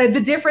the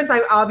difference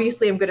I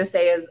obviously am going to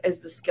say is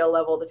the skill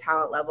level, the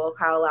talent level.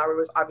 Kyle Lowry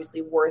was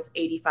obviously worth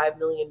 $85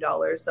 million.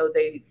 So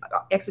they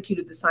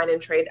executed the sign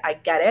and trade. I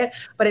get it.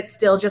 But it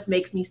still just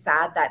makes me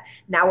sad that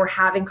now we're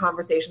having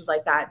conversations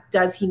like that.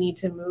 Does he need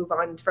to move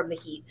on from the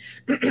Heat?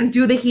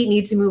 Do the Heat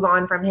need to move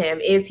on from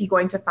him? Is he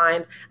going to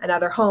find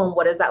another home?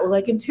 What does that look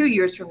like in 2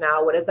 years from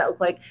now? What does that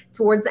look like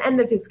towards the end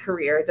of his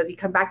career? Does he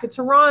come back to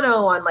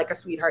Toronto on like a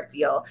sweetheart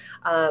deal?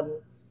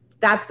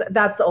 That's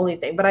the only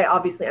thing. But I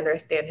obviously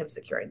understand him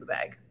securing the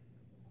bag.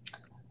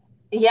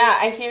 Yeah,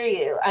 I hear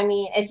you. I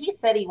mean, and he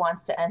said he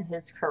wants to end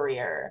his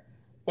career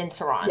in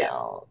Toronto.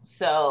 Yeah.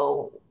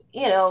 So,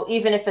 you know,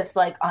 even if it's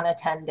like on a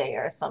 10-day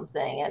or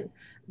something, and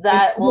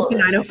that will the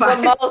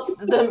 905.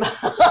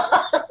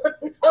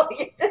 No,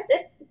 you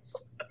didn't.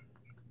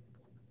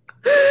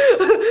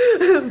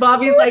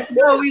 Bobby's like,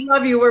 no, we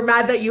love you. We're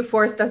mad that you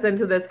forced us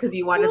into this because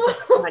you wanted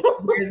so much.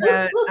 Here's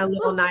a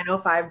little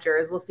 905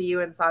 jers. We'll see you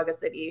in Saga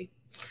City.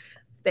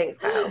 Thanks,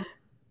 Kyle.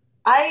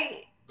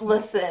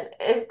 Listen,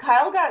 if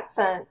Kyle got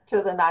sent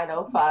to the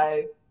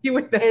 905, you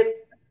would Twitter,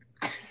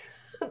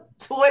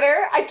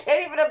 I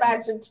can't even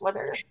imagine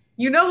Twitter.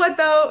 You know what,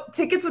 though?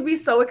 Tickets would be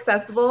so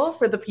accessible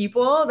for the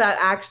people that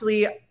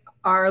actually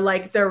are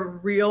like the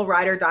real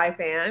ride or die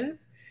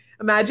fans.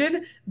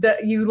 Imagine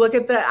that you look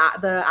at the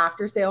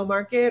after sale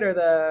market or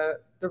the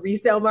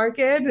resale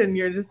market, and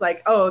you're just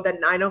like, oh, the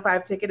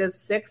 905 ticket is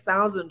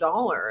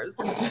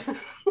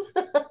 $6,000.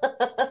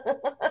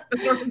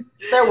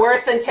 They're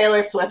worse than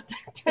Taylor Swift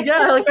tickets.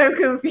 Yeah, like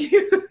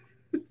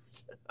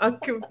I'm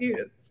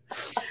confused.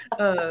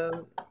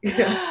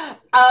 Yeah.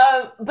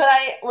 But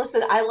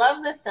I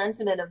love this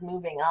sentiment of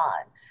moving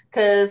on,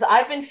 because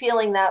I've been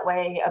feeling that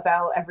way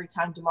about every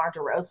time DeMar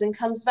DeRozan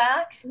comes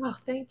back. Oh,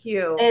 thank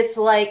you. It's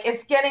like,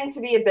 it's getting to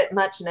be a bit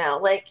much now.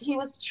 Like, he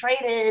was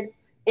traded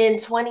in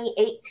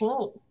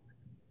 2018.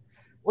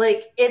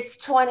 Like, it's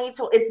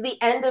the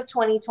end of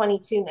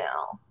 2022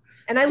 now.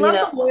 And I love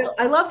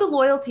I love the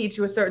loyalty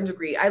to a certain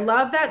degree. I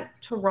love that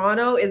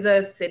Toronto is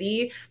a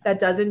city that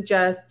doesn't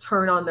just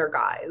turn on their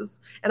guys.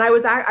 And I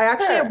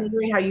actually am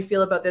wondering how you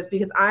feel about this,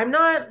 because I'm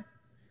not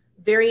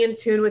very in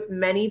tune with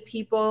many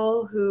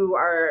people who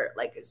are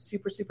like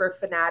super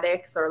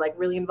fanatics or like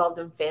really involved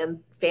in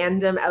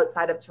fandom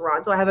outside of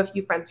Toronto. I have a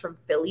few friends from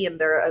Philly,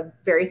 and they're a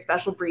very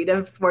special breed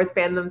of sports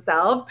fan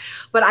themselves.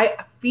 But I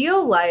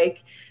feel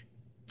like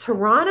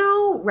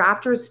Toronto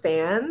Raptors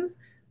fans,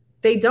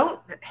 they don't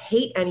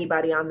hate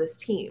anybody on this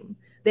team.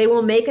 They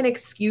will make an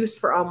excuse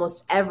for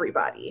almost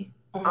everybody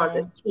on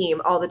this team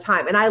all the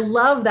time. And I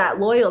love that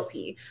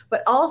loyalty.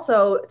 But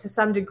also, to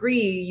some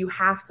degree, you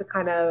have to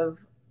kind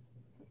of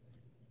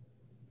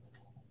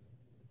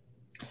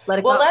let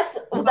it go. That's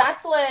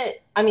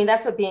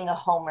what being a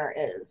homer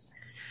is.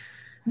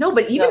 No,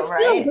 but even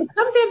still, like,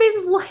 some fan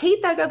bases will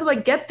hate that guy. They're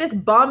like, get this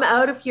bum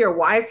out of here.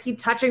 Why is he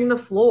touching the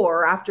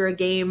floor after a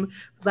game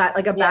that,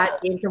 like, a bad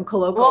game from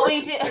Coloco?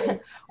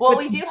 Well,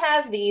 we do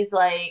have these,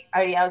 like,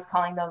 I was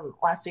calling them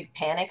last week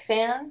panic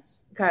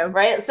fans. Okay.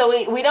 Right? So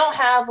we don't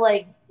have,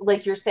 like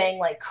you're saying,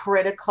 like,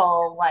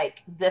 critical,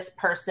 like, this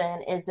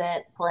person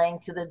isn't playing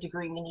to the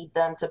degree we need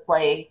them to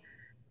play,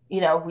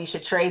 we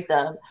should trade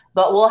them.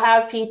 But we'll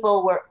have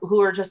people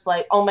who are just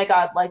like, oh my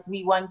God, like,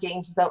 we won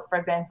games without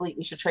Fred VanVleet,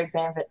 we should trade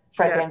Fred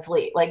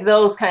VanVleet. Like,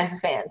 those kinds of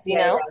fans, you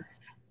know?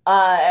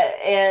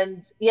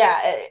 And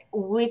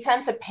we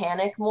tend to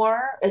panic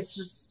more. It's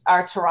just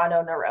our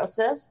Toronto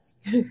neurosis,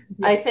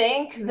 I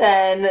think,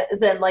 than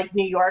like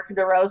New York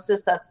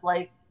neurosis. That's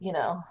like,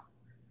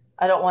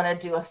 I don't want to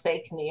do a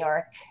fake New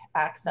York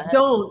accent.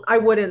 I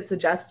wouldn't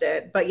suggest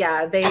it, but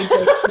yeah, they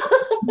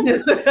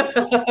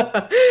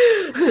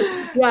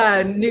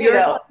New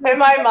York. In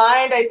my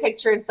mind, I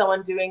pictured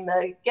someone doing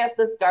the "get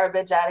this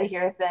garbage out of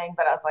here" thing,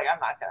 but I was like, I'm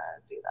not gonna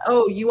do that.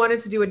 Oh, you wanted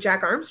to do a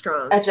Jack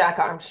Armstrong? A Jack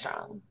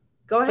Armstrong.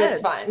 Go ahead. It's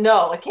fine.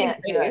 No, I can't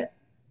do it.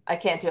 I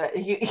can't do it.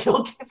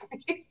 You'll give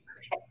me space.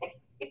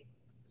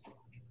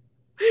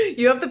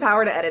 You have the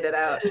power to edit it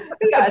out.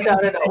 Yeah, no.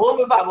 We'll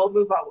move on.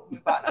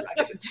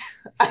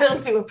 I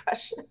don't do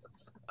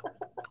impressions.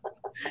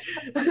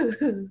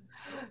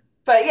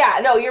 But yeah,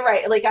 no, you're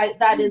right. Like,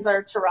 that is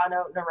our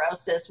Toronto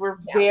neurosis. We're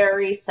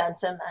very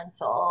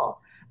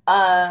sentimental.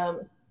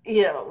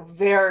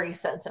 Very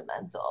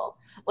sentimental.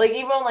 Like,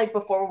 even like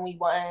before, when we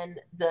won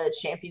the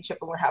championship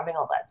and we're having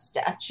all that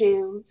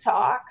statue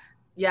talk.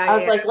 Yeah, I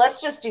was like,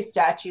 let's just do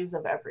statues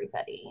of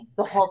everybody,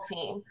 the whole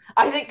team.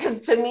 I think,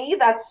 because to me,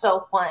 that's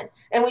so fun.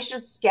 And we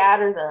should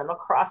scatter them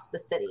across the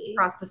city.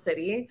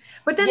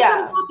 But then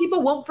somehow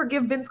people won't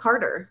forgive Vince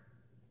Carter.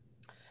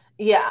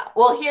 Yeah.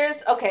 Well,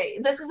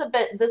 this is a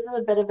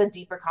bit of a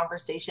deeper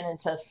conversation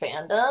into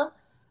fandom.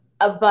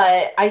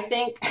 But I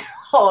think,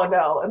 oh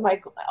no,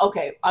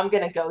 I'm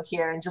going to go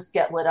here and just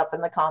get lit up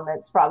in the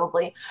comments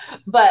probably.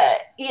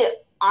 But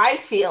I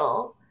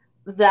feel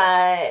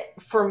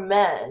that for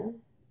men,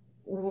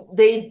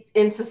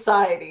 in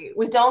society,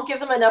 we don't give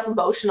them enough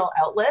emotional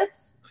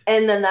outlets.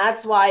 And then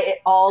that's why it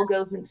all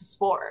goes into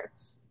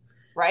sports,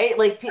 right?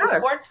 Like,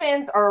 sports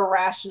fans are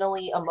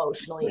irrationally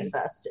emotionally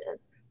invested.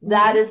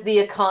 That is the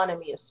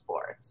economy of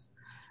sports,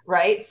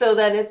 right? So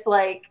then it's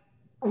like,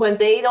 when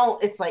they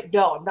don't, it's like,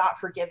 no, I'm not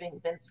forgiving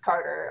Vince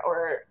Carter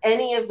or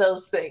any of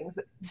those things.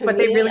 But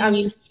they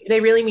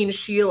really mean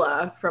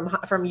Sheila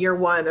from year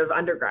one of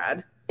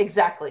undergrad.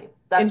 Exactly.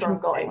 That's where I'm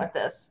going with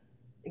this.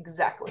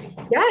 Exactly.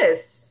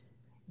 Yes.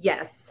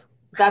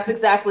 That's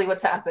exactly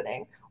what's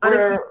happening.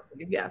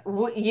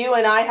 You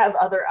and I have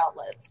other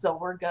outlets, so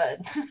we're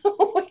good.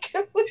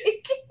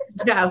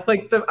 Yeah,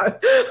 like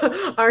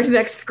our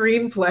next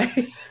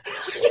screenplay.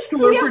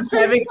 We're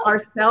driving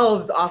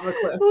ourselves off a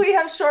cliff. We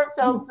have short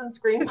films and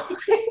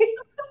screenplays.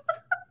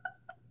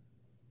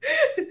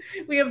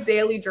 We have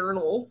daily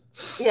journals.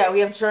 Yeah,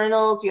 we have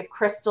journals, we have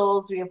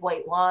crystals, we have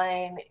white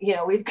wine.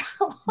 We've got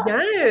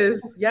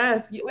yes. We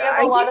have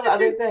a lot of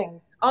other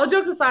things. All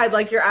jokes aside,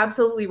 like, you're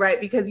absolutely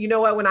right, because you know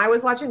what? When I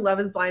was watching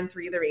Love is Blind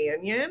 3, the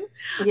reunion,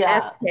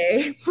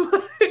 SK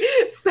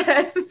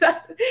said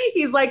that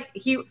he's like,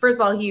 first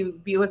of all, he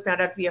was found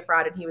out to be a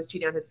fraud and he was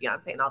cheating on his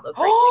fiance and all those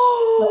great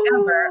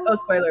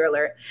things. Spoiler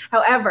alert.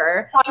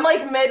 However, I'm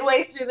like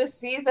midway through the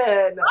season.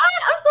 I'm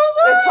so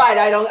sorry. It's fine.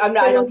 I don't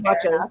care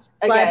enough.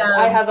 Again,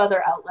 I have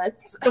other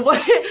outlets. The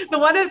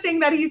one thing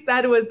that he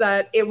said was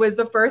that it was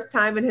the first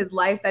time in his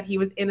life that he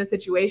was in a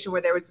situation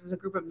where there was just a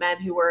group of men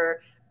who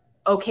were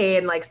okay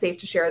and like safe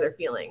to share their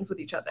feelings with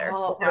each other.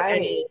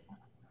 Any,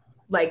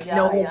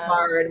 no holds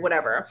barred,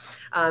 whatever.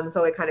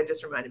 So it kind of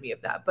just reminded me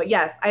of that. But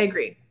yes, I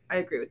agree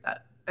with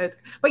that.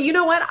 But you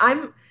know what?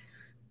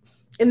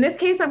 In this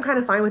case, I'm kind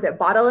of fine with it.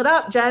 Bottle it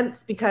up,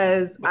 gents,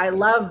 because I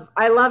love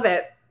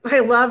it. I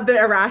love the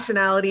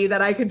irrationality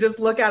that I can just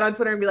look at on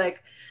Twitter and be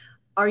like,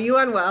 are you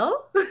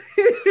unwell?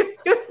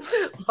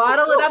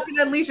 Bottle it up and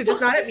unleash it.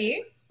 Just not at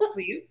me,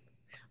 please.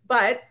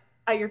 But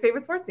at your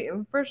favorite sports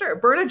team, for sure.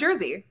 Burn a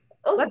jersey.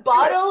 Let's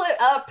bottle it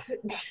up.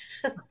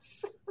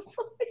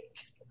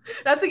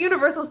 That's a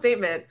universal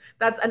statement.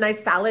 That's a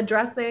nice salad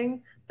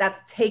dressing.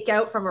 That's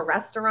takeout from a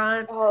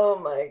restaurant. Oh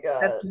my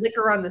God. That's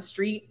liquor on the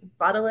street.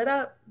 Bottle it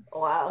up.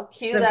 Wow.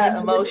 Cue that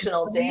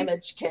emotional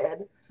damage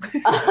kid.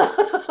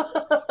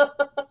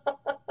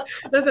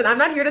 Listen, I'm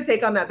not here to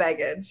take on that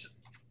baggage.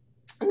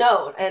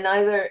 No, and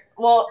either.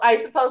 Well, I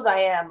suppose I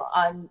am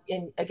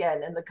in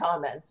the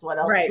comments. What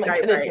else am I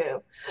gonna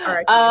do? All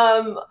right.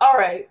 All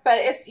right, but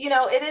it's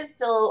it is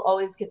still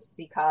always good to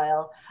see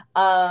Kyle.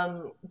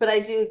 But I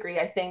do agree.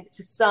 I think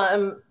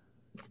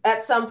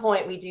at some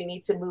point we do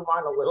need to move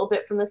on a little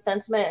bit from the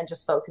sentiment and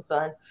just focus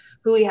on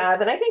who we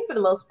have. And I think for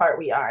the most part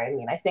we are. I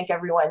mean, I think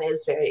everyone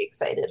is very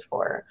excited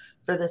for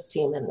this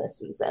team in this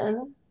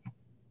season,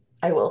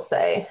 I will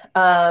say.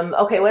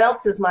 Okay, what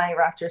else is my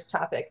Raptors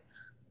topic?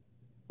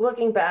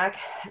 Looking back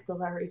at the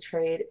Lowry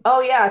trade.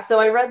 Oh yeah,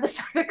 so I read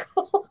this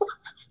article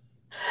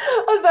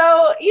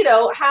about,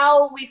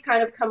 how we've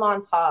kind of come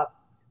on top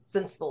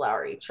since the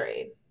Lowry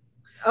trade.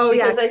 Oh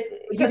because yeah.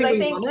 Because I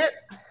think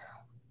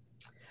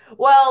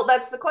well,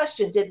 that's the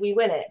question. Did we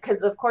win it?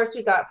 Because of course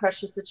we got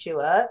Precious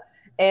Achiuwa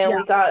and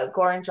we got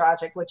Goran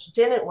Dragic, which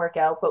didn't work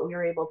out, but we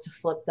were able to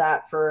flip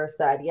that for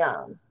Thad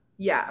Young.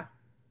 Yeah.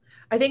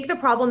 I think the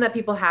problem that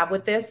people have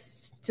with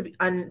this, to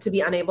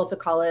be unable to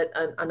call it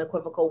an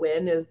unequivocal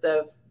win, is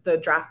the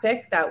draft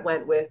pick that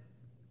went with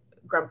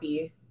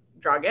Grumpy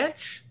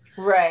Dragic.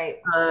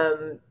 Right.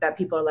 That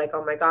people are like,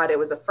 oh my God, it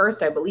was a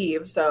first, I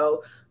believe.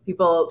 So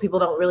people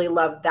don't really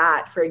love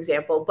that, for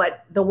example.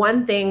 But the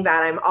one thing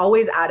that I'm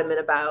always adamant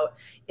about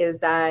is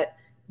that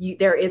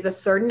there is a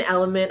certain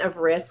element of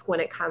risk when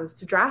it comes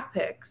to draft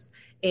picks.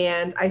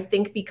 And I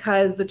think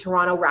because the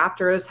Toronto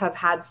Raptors have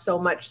had so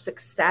much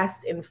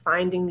success in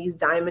finding these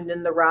diamond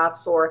in the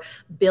roughs or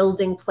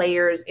building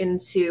players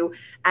into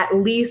at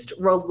least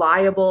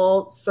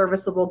reliable,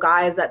 serviceable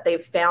guys that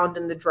they've found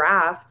in the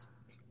draft,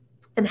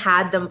 and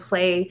had them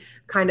play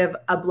kind of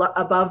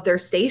above their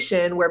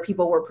station where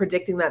people were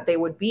predicting that they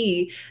would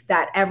be,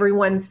 that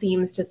everyone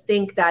seems to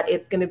think that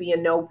it's going to be a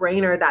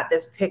no-brainer that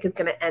this pick is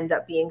going to end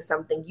up being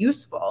something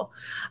useful.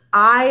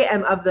 I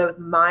am of the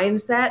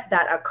mindset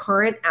that a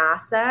current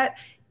asset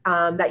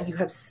that you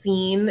have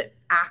seen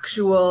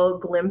actual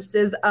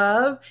glimpses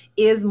of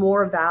is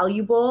more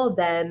valuable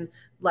than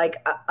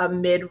like a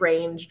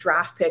mid-range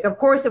draft pick. Of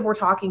course, if we're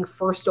talking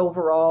first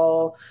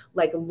overall,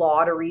 like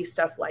lottery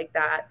stuff like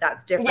that,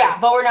 that's different. Yeah,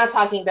 but we're not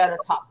talking about a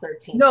top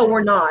 13. No,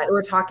 we're not.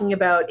 We're talking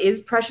about,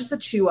 is Precious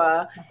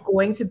Achiuwa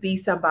going to be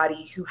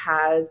somebody who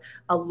has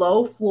a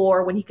low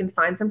floor when he can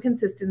find some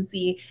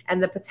consistency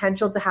and the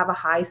potential to have a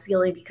high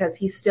ceiling because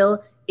he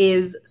still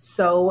is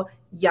so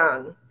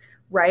young,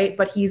 right?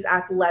 But he's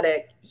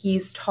athletic,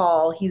 he's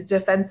tall, he's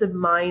defensive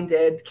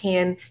minded,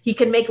 he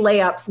can make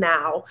layups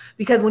now,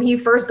 because when he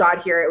first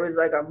got here, it was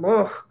like,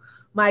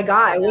 my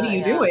guy, what are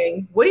you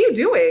doing? What are you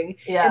doing?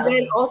 Yeah. And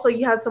then also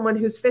you have someone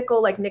who's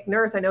fickle like Nick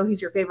Nurse. I know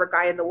he's your favorite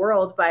guy in the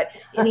world, but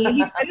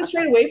he's kind of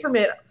strayed away from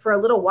it for a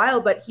little while,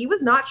 but he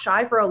was not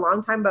shy for a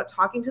long time about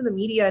talking to the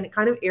media and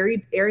kind of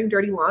airing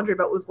dirty laundry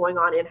about what was going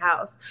on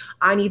in-house.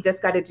 I need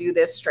this guy to do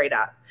this straight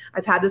up.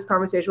 I've had this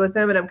conversation with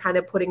him and I'm kind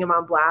of putting him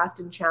on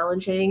blast and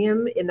challenging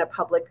him in a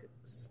public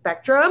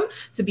spectrum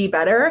to be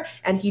better,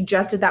 and he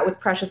just did that with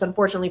Precious.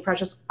 Unfortunately,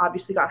 Precious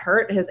obviously got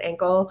hurt. His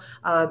ankle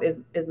is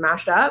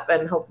mashed up,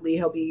 and hopefully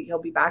he'll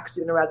be back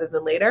sooner rather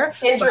than later.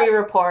 Injury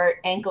report: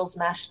 ankles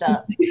mashed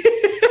up.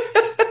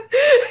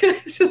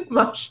 It's just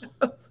mashed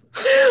up.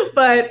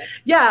 But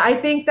yeah, I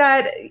think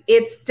that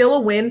it's still a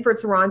win for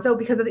Toronto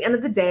because at the end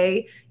of the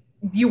day,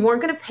 you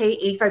weren't going to pay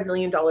 $85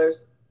 million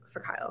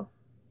for Kyle.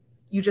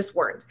 You just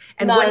weren't.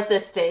 And not at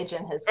this stage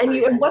in his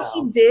career. And what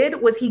he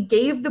did was he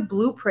gave the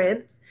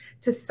blueprint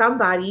to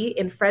somebody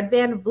in Fred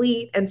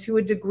VanVleet and to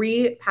a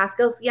degree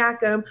Pascal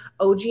Siakam,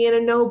 OG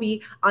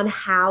Anunoby on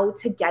how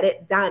to get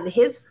it done.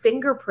 His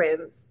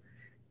fingerprints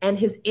and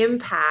his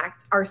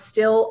impact are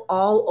still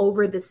all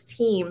over this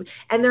team.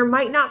 And there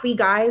might not be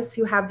guys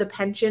who have the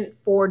penchant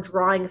for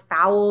drawing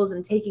fouls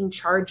and taking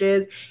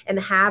charges and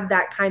have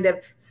that kind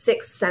of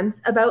sixth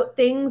sense about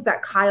things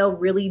that Kyle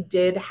really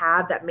did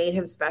have that made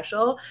him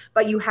special.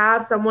 But you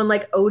have someone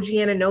like OG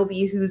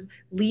Anunoby who's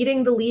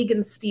leading the league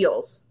in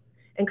steals.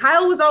 And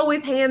Kyle was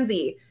always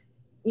handsy,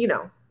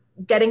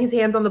 getting his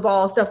hands on the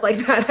ball, stuff like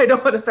that. I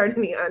don't want to start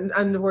any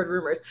untoward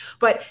rumors.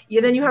 But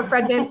then you have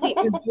Fred VanVleet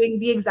who's doing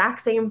the exact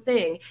same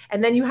thing.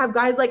 And then you have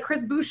guys like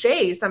Chris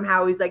Boucher.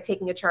 Somehow he's like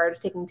taking a charge,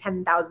 taking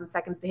 10,000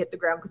 seconds to hit the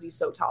ground because he's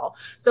so tall.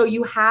 So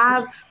you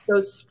have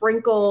those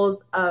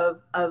sprinkles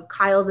of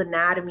Kyle's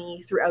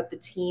anatomy throughout the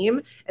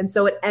team. And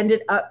so it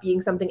ended up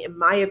being something, in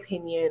my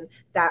opinion,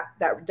 that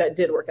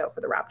did work out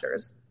for the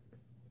Raptors.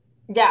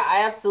 Yeah,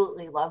 I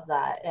absolutely love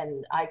that.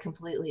 And I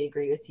completely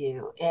agree with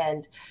you.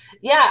 And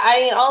yeah,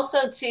 I mean,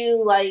 also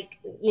too, like,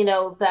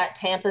 that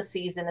Tampa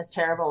season, as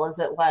terrible as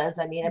it was,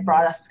 I mean, it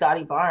brought us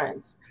Scotty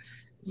Barnes.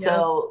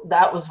 So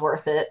that was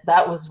worth it.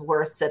 That was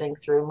worth sitting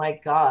through. My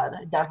God,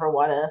 I'm never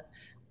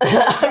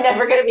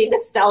going to be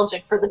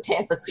nostalgic for the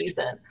Tampa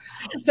season.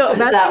 So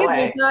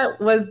that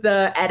was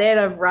the edit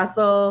of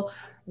Russell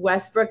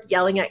Westbrook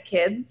yelling at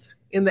kids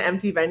in the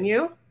empty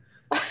venue.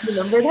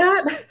 Remember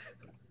that?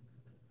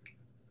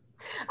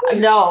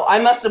 No, I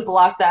must have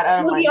blocked that out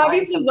of my mind. He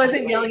obviously wasn't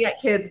completely. yelling at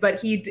kids, but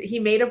he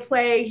made a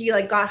play. He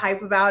like got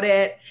hype about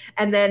it,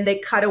 and then they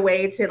cut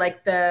away to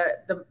like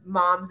the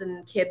moms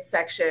and kids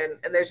section,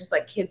 and there's just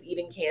like kids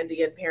eating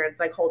candy and parents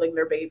like holding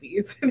their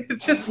babies, and it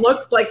just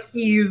looks like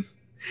he's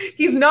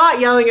not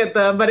yelling at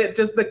them, but it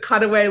just the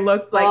cutaway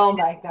looks like oh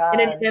my God.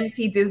 in an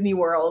empty Disney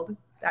World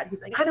that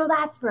he's like, I know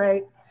that's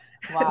right.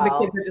 Wow. And the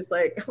kids are just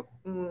like,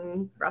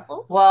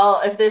 Russell?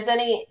 Well, if there's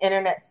any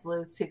internet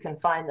sleuths who can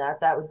find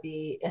that, that would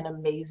be an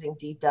amazing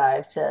deep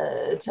dive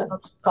to I'll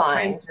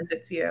try and find. send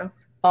it to you.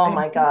 Oh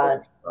my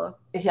God.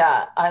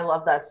 Yeah, I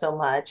love that so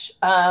much.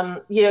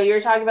 You're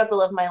talking about the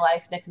Live My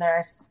Life, Nick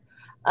Nurse.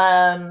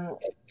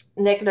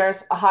 Nick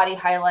Nurse, a hottie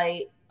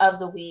highlight of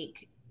the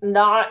week.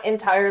 Not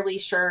entirely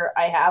sure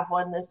I have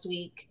one this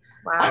week.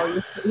 Wow,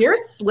 you're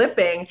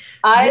slipping.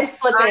 I'm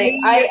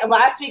slipping.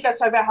 Last week I was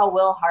talking about how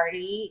Will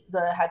Hardy,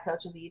 the head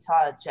coach of the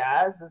Utah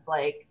Jazz, is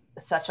like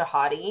such a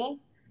hottie.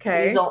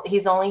 Okay.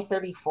 He's only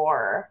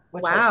 34,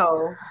 which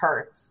wow.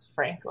 hurts,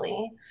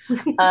 frankly.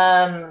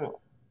 To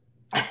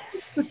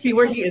see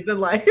where he is in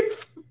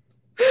life.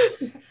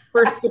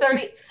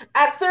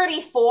 At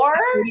 34?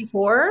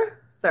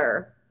 34,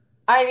 sir.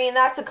 I mean,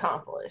 that's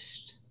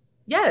accomplished.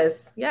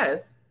 Yes.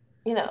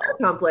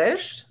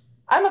 Accomplished.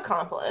 I'm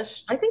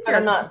accomplished. I think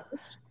I'm not.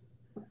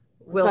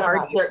 Will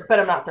Hardy. But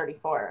I'm not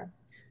 34.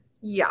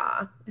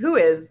 Yeah. Who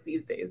is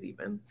these days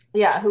even?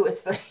 Yeah, who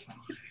is 34?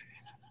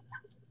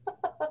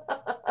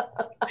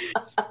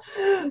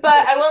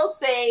 But I will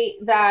say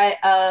that,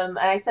 and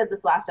I said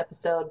this last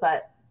episode,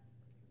 but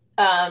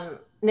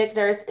Nick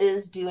Nurse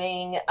is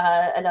doing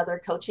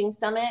another coaching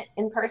summit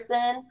in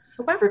person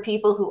for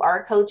people who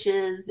are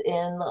coaches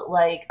in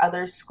like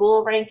other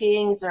school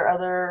rankings or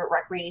other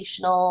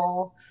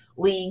recreational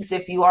leagues.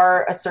 If you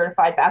are a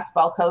certified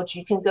basketball coach,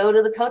 you can go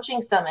to the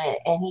coaching summit,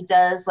 and he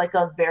does like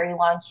a very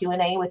long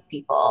Q&A with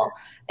people.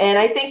 And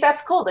I think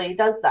that's cool that he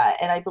does that.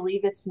 And I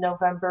believe it's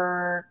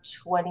November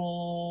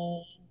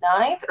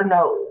 29th, or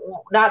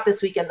no, not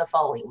this weekend, the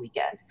following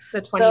weekend.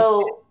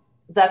 So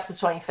that's the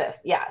 25th.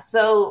 Yeah.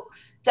 So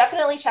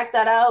definitely check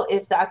that out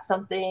if that's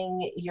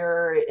something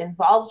you're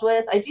involved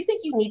with. I do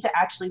think you need to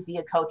actually be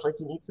a coach, like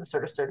you need some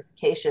sort of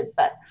certification.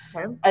 But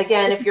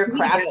again, if you're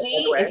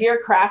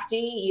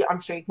crafty, I'm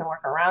sure you can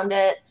work around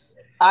it.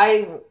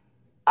 I'm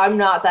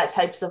not that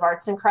types of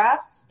arts and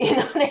crafts. You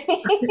know what I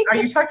mean? Are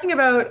you talking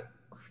about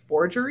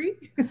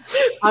forgery?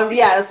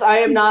 Yes, I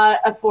am not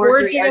a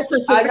forgery.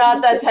 I'm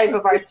not that type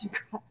of arts and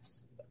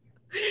crafts.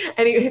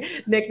 Anyway,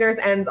 Nick Nurse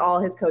ends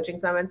all his coaching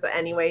summits. So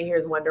anyway,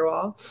 here's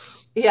Wonderwall.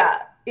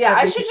 Yeah.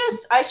 I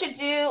should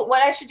do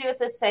with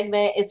this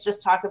segment is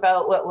just talk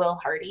about what Will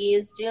Hardy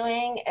is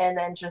doing, and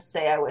then just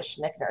say I wish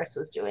Nick Nurse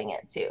was doing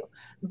it too.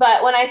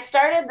 But when I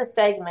started the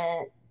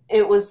segment,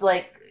 it was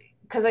like,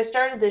 because I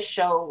started this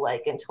show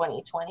like in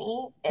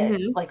 2020,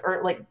 and like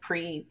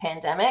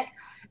pre-pandemic,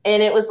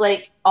 and it was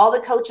like all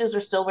the coaches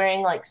are still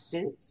wearing like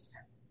suits,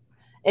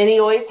 and he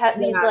always had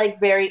these like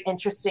very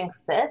interesting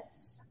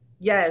fits.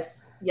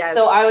 Yes.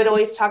 So I would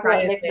always talk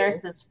about Nick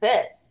Nurse's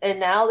fits.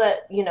 And now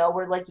that,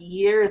 we're like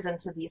years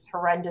into these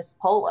horrendous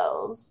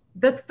polos.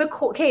 That's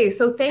okay.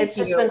 So it's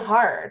just been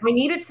hard. I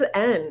need it to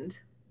end.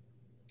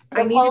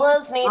 The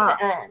polos need to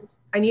end.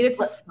 I need it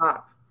to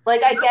stop.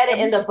 Like I get it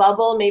in the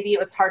bubble. Maybe it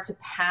was hard to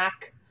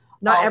pack.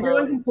 Not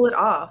everyone can pull it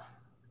off.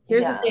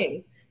 Here's the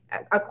thing.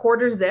 A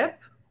quarter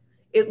zip.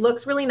 It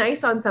looks really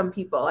nice on some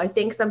people. I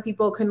think some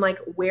people can like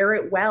wear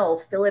it well,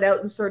 fill it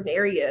out in certain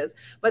areas,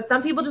 but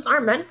some people just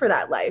aren't meant for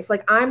that life.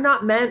 Like I'm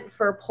not meant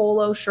for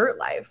polo shirt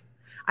life.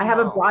 I have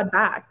a broad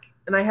back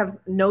and I have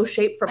no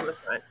shape from the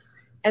front.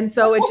 And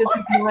so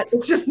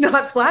it's just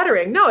not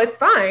flattering. No, it's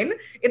fine.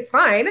 It's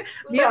fine.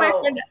 Me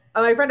and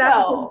my friend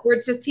Ashley,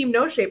 we're just team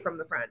no shape from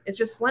the front. It's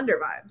just slender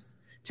vibes.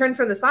 Turn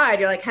from the side,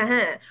 you're like,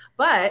 haha.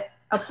 But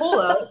a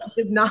polo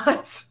is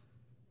not.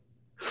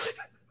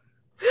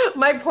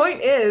 My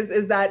point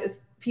is that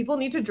people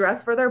need to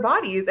dress for their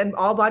bodies, and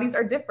all bodies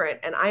are different.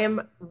 And I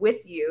am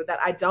with you that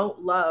I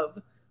don't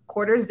love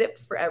quarter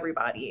zips for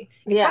everybody.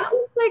 Yeah.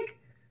 Like,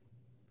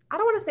 I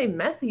don't want to say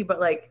messy,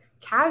 but like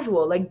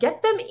casual, like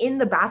get them in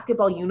the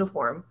basketball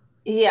uniform.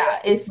 Yeah.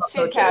 It's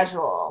too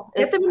casual.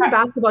 Get them in the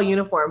basketball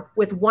uniform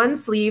with one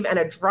sleeve and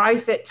a dry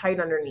fit tight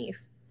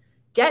underneath.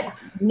 Get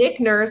Nick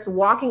Nurse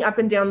walking up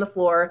and down the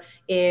floor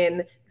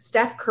in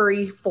Steph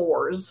Curry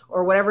 4s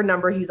or whatever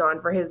number he's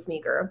on for his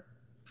sneaker.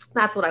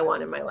 That's what I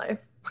want in my life.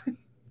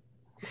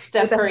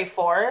 Steph Curry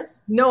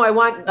 4s? No, I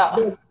want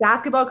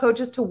basketball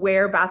coaches to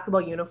wear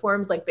basketball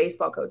uniforms like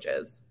baseball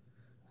coaches.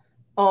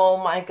 Oh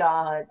my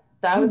God.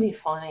 That would be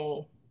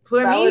funny. That's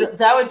what I mean.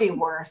 That would be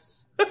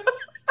worse.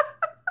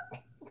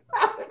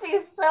 That would be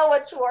so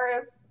much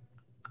worse.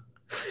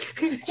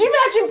 Do you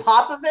imagine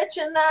Popovich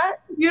in that?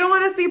 You don't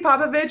want to see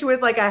Popovich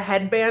with like a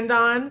headband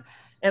on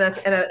and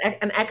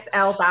an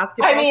XL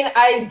basketball? I mean,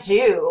 I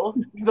do,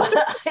 but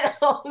I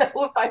don't know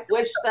if I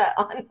wish that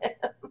on him.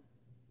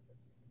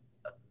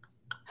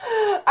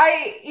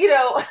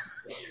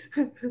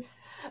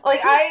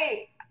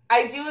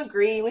 I do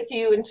agree with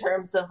you in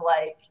terms of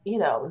like, you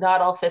know,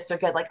 not all fits are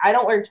good. Like I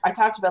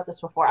talked about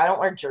this before. I don't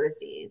wear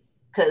jerseys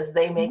because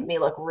they make me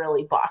look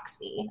really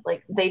boxy.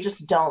 Like they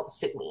just don't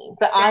suit me.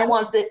 But I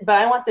want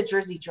the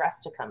jersey dress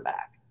to come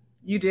back.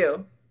 You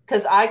do.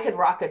 Because I could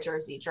rock a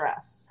jersey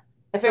dress.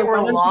 If it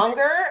were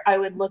longer, I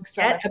would look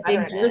so much better. Get a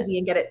big jersey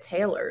and get it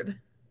tailored.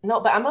 No,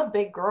 but I'm a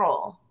big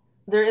girl.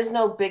 There is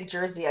no big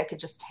jersey I could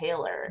just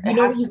tailor. It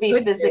has to be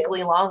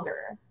physically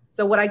longer.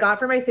 So what I got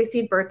for my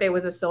 16th birthday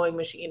was a sewing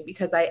machine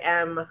because I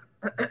am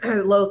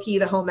low-key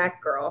the home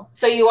ec girl.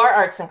 So you are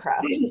arts and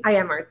crafts. I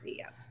am artsy,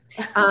 yes.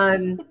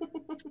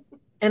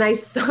 And I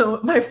sew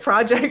my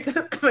project.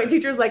 My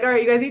teacher's like, all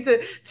right, you guys need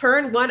to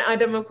turn one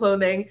item of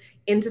clothing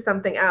into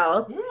something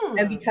else.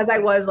 And because I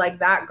was like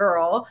that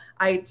girl,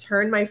 I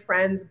turned my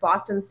friend's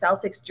Boston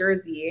Celtics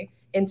jersey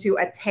into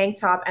a tank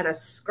top and a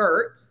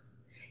skirt.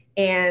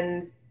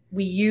 And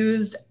we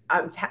used,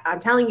 I'm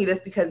telling you this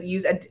because we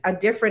used a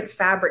different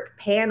fabric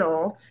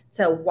panel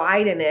to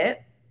widen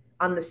it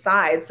on the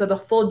side. So the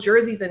full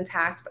jersey's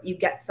intact, but you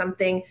get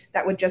something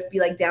that would just be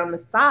like down the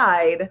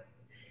side.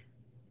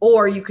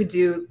 Or you could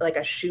do like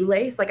a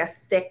shoelace, like a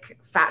thick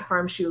Fat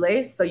Farm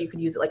shoelace. So you could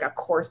use it like a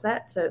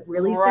corset to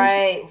really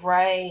Right.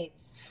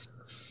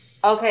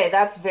 Okay,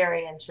 that's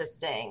very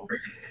interesting.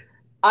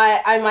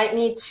 I might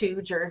need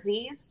 2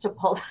 jerseys to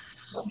pull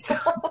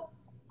that off.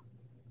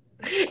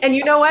 And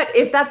you know what?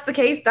 If that's the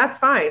case, that's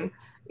fine.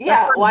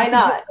 Yeah, why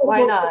not?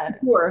 Why not?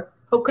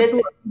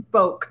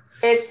 Spoke.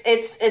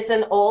 It's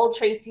an old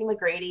Tracy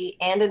McGrady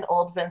and an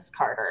old Vince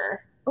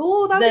Carter.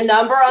 Oh, the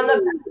number on the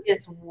back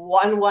is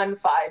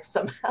 115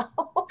 somehow.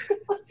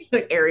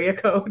 Like area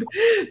code.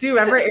 Do you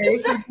remember area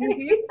code?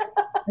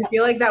 I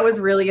feel like that was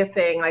really a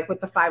thing, like with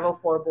the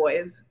 504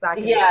 boys back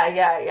in yeah.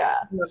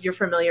 I don't know if you're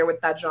familiar with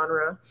that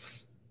genre.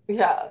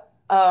 Yeah.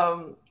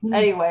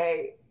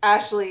 Anyway,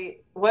 Ashley,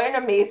 what an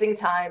amazing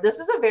time. This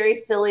is a very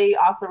silly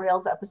off the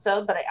rails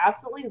episode, but I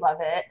absolutely love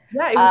it.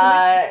 Yeah, it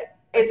was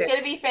it's going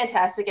to be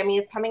fantastic. I mean,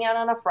 it's coming out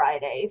on a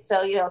Friday,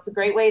 so, you know, it's a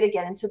great way to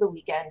get into the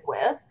weekend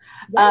with.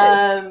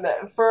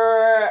 Yes.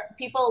 For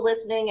people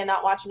listening and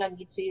not watching on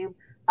YouTube,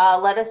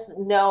 let us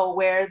know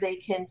where they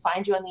can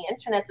find you on the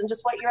internet and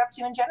just what you're up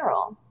to in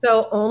general.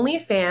 So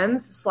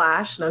OnlyFans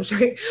 / no, I'm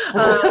sorry.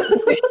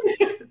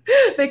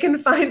 They can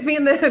find me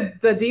in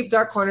the deep,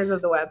 dark corners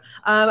of the web.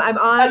 I'm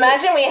on.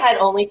 Imagine we had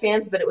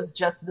OnlyFans, but it was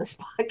just this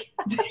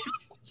podcast.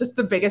 Just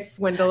the biggest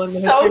swindle in the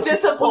so history.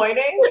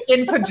 Disappointing.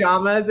 In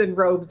pajamas and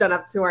robes done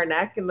up to our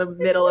neck in the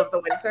middle of the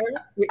winter,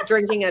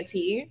 drinking a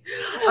tea.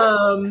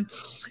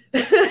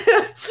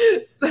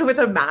 So with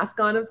a mask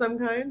on of some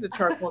kind, a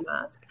charcoal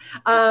mask.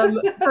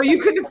 So you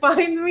can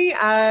find me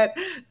at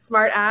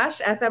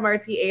SmartAsh,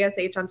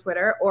 SMRTASH on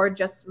Twitter, or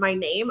just my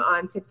name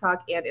on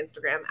TikTok and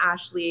Instagram,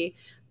 Ashley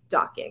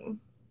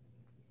Docking.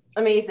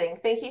 Amazing.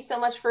 Thank you so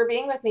much for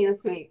being with me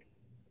this week.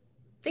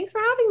 Thanks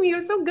for having me. It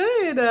was so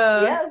good.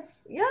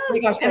 Yes. Oh my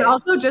gosh. And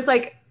also just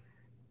like,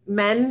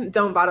 men,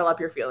 don't bottle up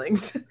your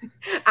feelings.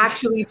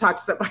 Actually talk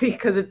to somebody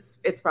because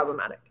it's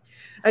problematic.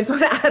 I just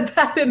want to add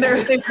that in there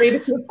if they've made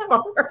it this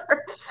far.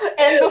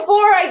 And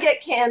before I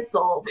get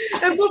canceled.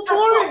 And before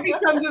it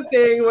becomes a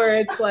thing where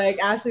it's like,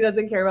 Ashley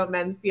doesn't care about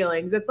men's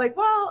feelings. It's like,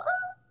 well,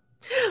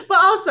 but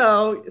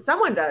also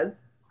someone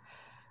does.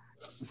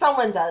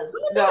 Someone does.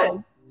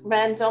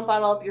 Men, don't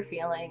bottle up your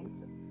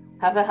feelings.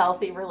 Have a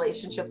healthy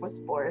relationship with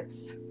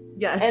sports.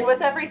 Yes. And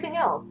with everything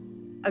else.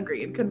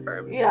 Agreed.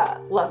 Confirmed. Yeah.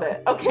 Love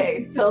it.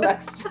 Okay. Till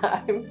next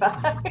time.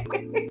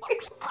 Bye.